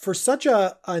that for such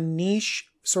a niche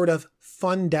sort of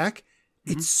fun deck,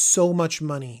 it's so much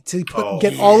money to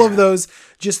get all of those,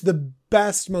 just the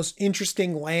best, most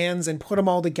interesting lands, and put them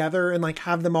all together and like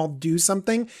have them all do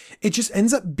something. It just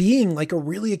ends up being like a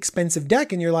really expensive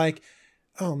deck. And you're like,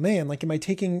 oh man, like, am I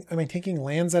taking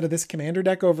lands out of this commander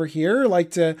deck over here? Like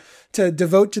to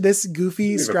devote to this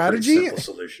goofy strategy? A pretty simple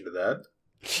solution to that.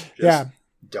 Just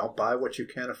don't buy what you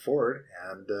can't afford.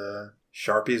 And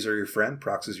Sharpies are your friend.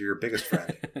 Proxies are your biggest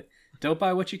friend. Don't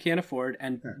buy what you can't afford.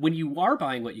 And when you are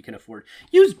buying what you can afford,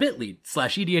 use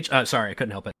bit.ly/EDH. Sorry, I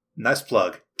couldn't help it. Nice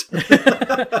plug.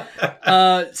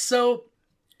 So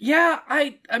yeah,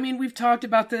 I mean, we've talked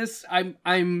about this.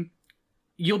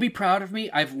 You'll be proud of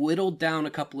me. I've whittled down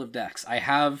a couple of decks. I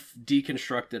have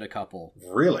deconstructed a couple.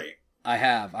 Really? I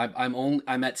have.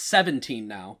 I'm at 17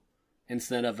 now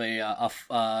instead of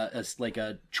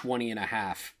a 20 and a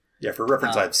half. Yeah, for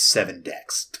reference, I have 7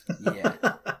 decks. Yeah,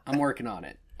 I'm working on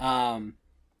it.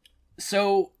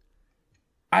 So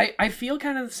I feel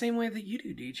kind of the same way that you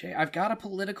do, DJ. I've got a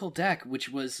political deck, which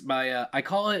was my,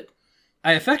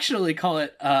 I affectionately call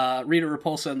it Rita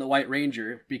Repulsa and the White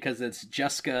Ranger, because it's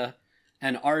Jessica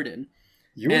and Arden.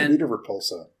 You and Rita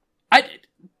Repulsa.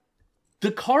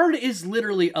 The card is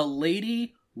literally a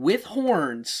lady with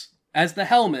horns as the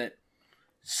helmet,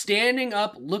 standing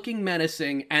up, looking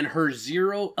menacing, and her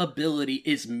 0 ability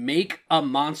is make a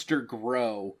monster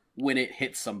grow when it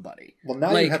hits somebody. Well,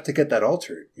 now you have to get that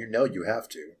altered. You know you have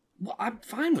to. Well, I'm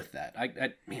fine with that.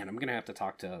 I'm gonna have to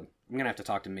talk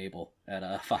to Mabel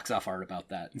at Fox Off Art about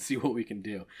that and see what we can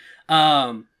do.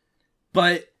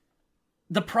 But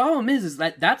the problem is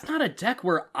that that's not a deck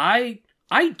where I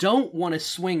don't want to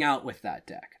swing out with that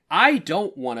deck. I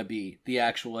don't want to be the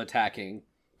actual attacking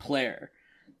player.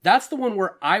 That's the one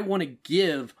where I want to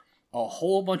give a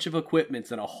whole bunch of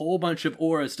equipments and a whole bunch of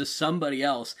auras to somebody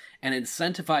else and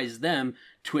incentivize them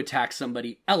to attack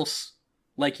somebody else.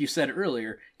 Like you said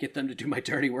earlier, get them to do my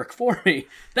dirty work for me.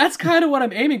 That's kind of what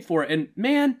I'm aiming for. And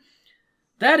man,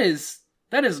 that is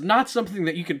not something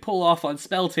that you can pull off on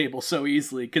Spell Table so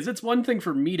easily, because it's one thing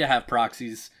for me to have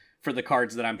proxies for the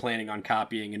cards that I'm planning on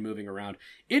copying and moving around.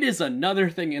 It is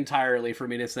another thing entirely for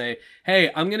me to say,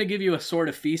 hey, I'm going to give you a Sword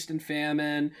of Feast and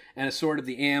Famine and a Sword of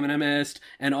the Animist,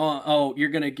 and you're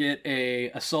going to get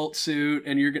a Assault Suit,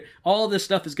 and all this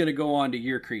stuff is going to go on to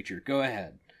your creature. Go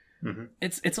ahead. Mm-hmm.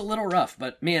 It's a little rough,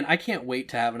 but man, I can't wait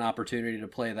to have an opportunity to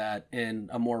play that in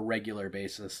a more regular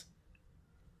basis.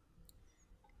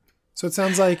 So it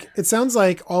sounds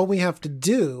like all we have to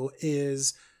do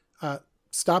is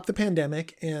stop the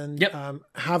pandemic and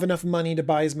have enough money to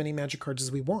buy as many Magic cards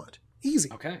as we want.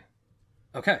 Easy. Okay.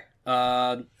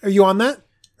 Are you on that?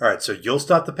 All right, so you'll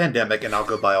stop the pandemic and I'll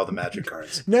go buy all the Magic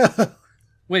cards. No.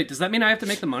 Wait, does that mean I have to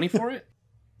make the money for it?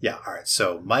 Yeah, all right.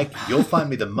 So, Mike, you'll find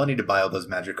me the money to buy all those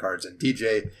Magic cards, and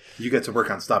DJ, you get to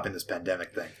work on stopping this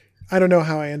pandemic thing. I don't know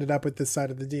how I ended up with this side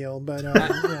of the deal, but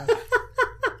yeah.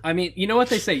 I mean, you know what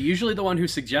they say? Usually the one who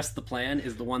suggests the plan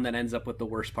is the one that ends up with the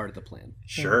worst part of the plan.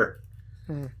 Sure.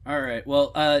 All right.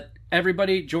 Well,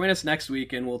 everybody, join us next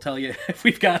week, and we'll tell you if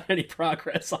we've got any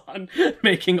progress on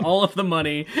making all of the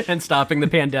money and stopping the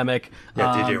pandemic.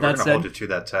 Yeah, DJ, we're going to hold you to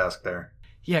that task there.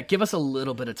 Yeah, give us a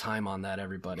little bit of time on that,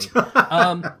 everybody.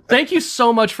 Thank you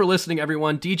so much for listening,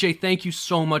 everyone. DJ, thank you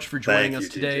so much for joining us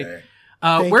today.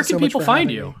 Where can people find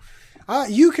you?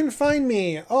 You can find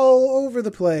me all over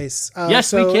the place.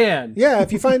 Yes, we can. Yeah,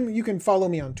 you can follow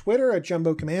me on Twitter at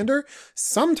JumboCommander.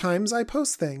 Sometimes I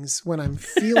post things when I'm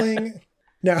feeling...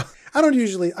 No, I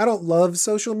don't love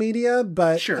social media,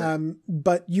 but sure.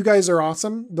 But you guys are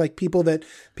awesome. Like people that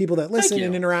listen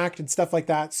and interact and stuff like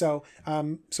that. So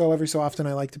every so often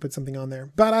I like to put something on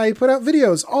there, but I put out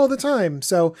videos all the time.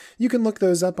 So you can look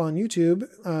those up on YouTube.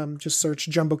 Just search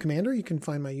JumboCommander. You can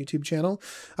find my YouTube channel.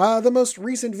 The most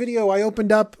recent video I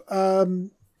opened up,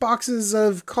 boxes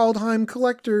of Kaldheim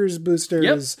collector's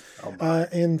boosters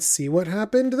and see what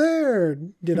happened there.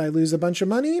 Did I lose a bunch of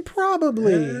money?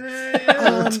 Probably.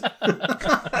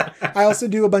 I also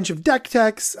do a bunch of deck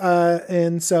techs,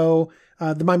 and so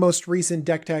my most recent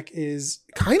deck tech is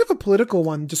kind of a political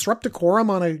one. Disrupt Decorum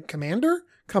on a commander?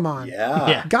 Come on.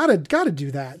 Yeah. Gotta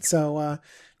do that. So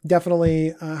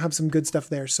definitely have some good stuff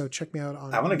there. So check me out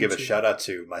on I want to give a YouTube. shout out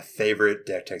to my favorite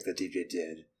deck tech that DJ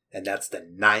did. And that's the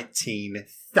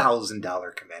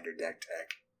 $19,000 Commander deck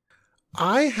tech.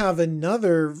 I have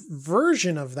another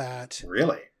version of that.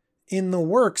 Really? In the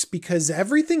works because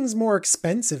everything's more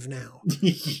expensive now.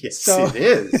 Yes, it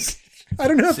is. I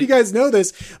don't know if you guys know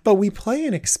this, but we play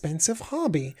an expensive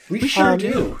hobby. We sure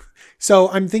do. So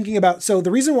I'm thinking about, so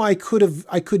the reason why I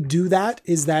could do that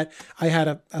is that I had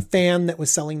a fan that was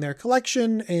selling their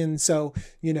collection. And so,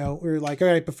 we were like, all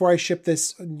right, before I ship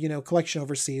this, collection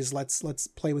overseas, let's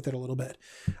play with it a little bit.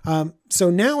 So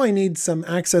now I need some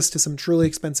access to some truly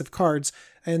expensive cards,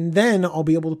 and then I'll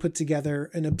be able to put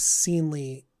together an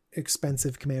obscenely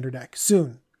expensive commander deck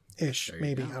soon-ish,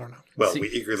 maybe. I don't know. Well, we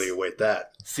eagerly await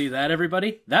that. See that,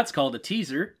 everybody? That's called a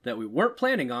teaser that we weren't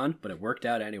planning on, but it worked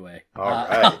out anyway. All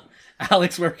right.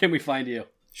 Alex, where can we find you?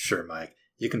 Sure, Mike.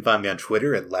 You can find me on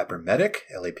Twitter at LapperMedic,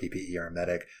 LAPPER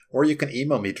Medic, or you can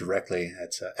email me directly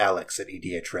at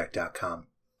alex@edhrec.com.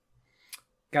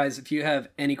 Guys, if you have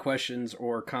any questions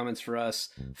or comments for us,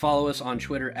 follow us on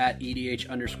Twitter at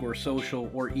EDH_social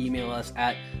or email us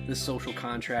at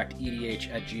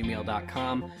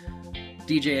thesocialcontractedh@gmail.com.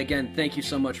 DJ, again, thank you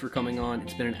so much for coming on.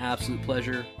 It's been an absolute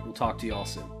pleasure. We'll talk to you all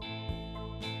soon.